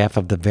 On behalf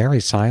of the very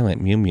silent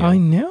Mew Mew. I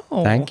know.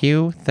 Thank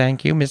you,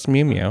 Miss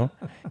Mew Mew,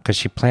 because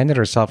she planted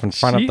herself in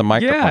front of the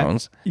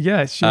microphones.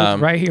 Yeah, she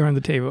was right here on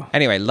the table.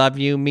 Anyway, love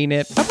you, mean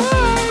it.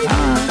 Bye-bye.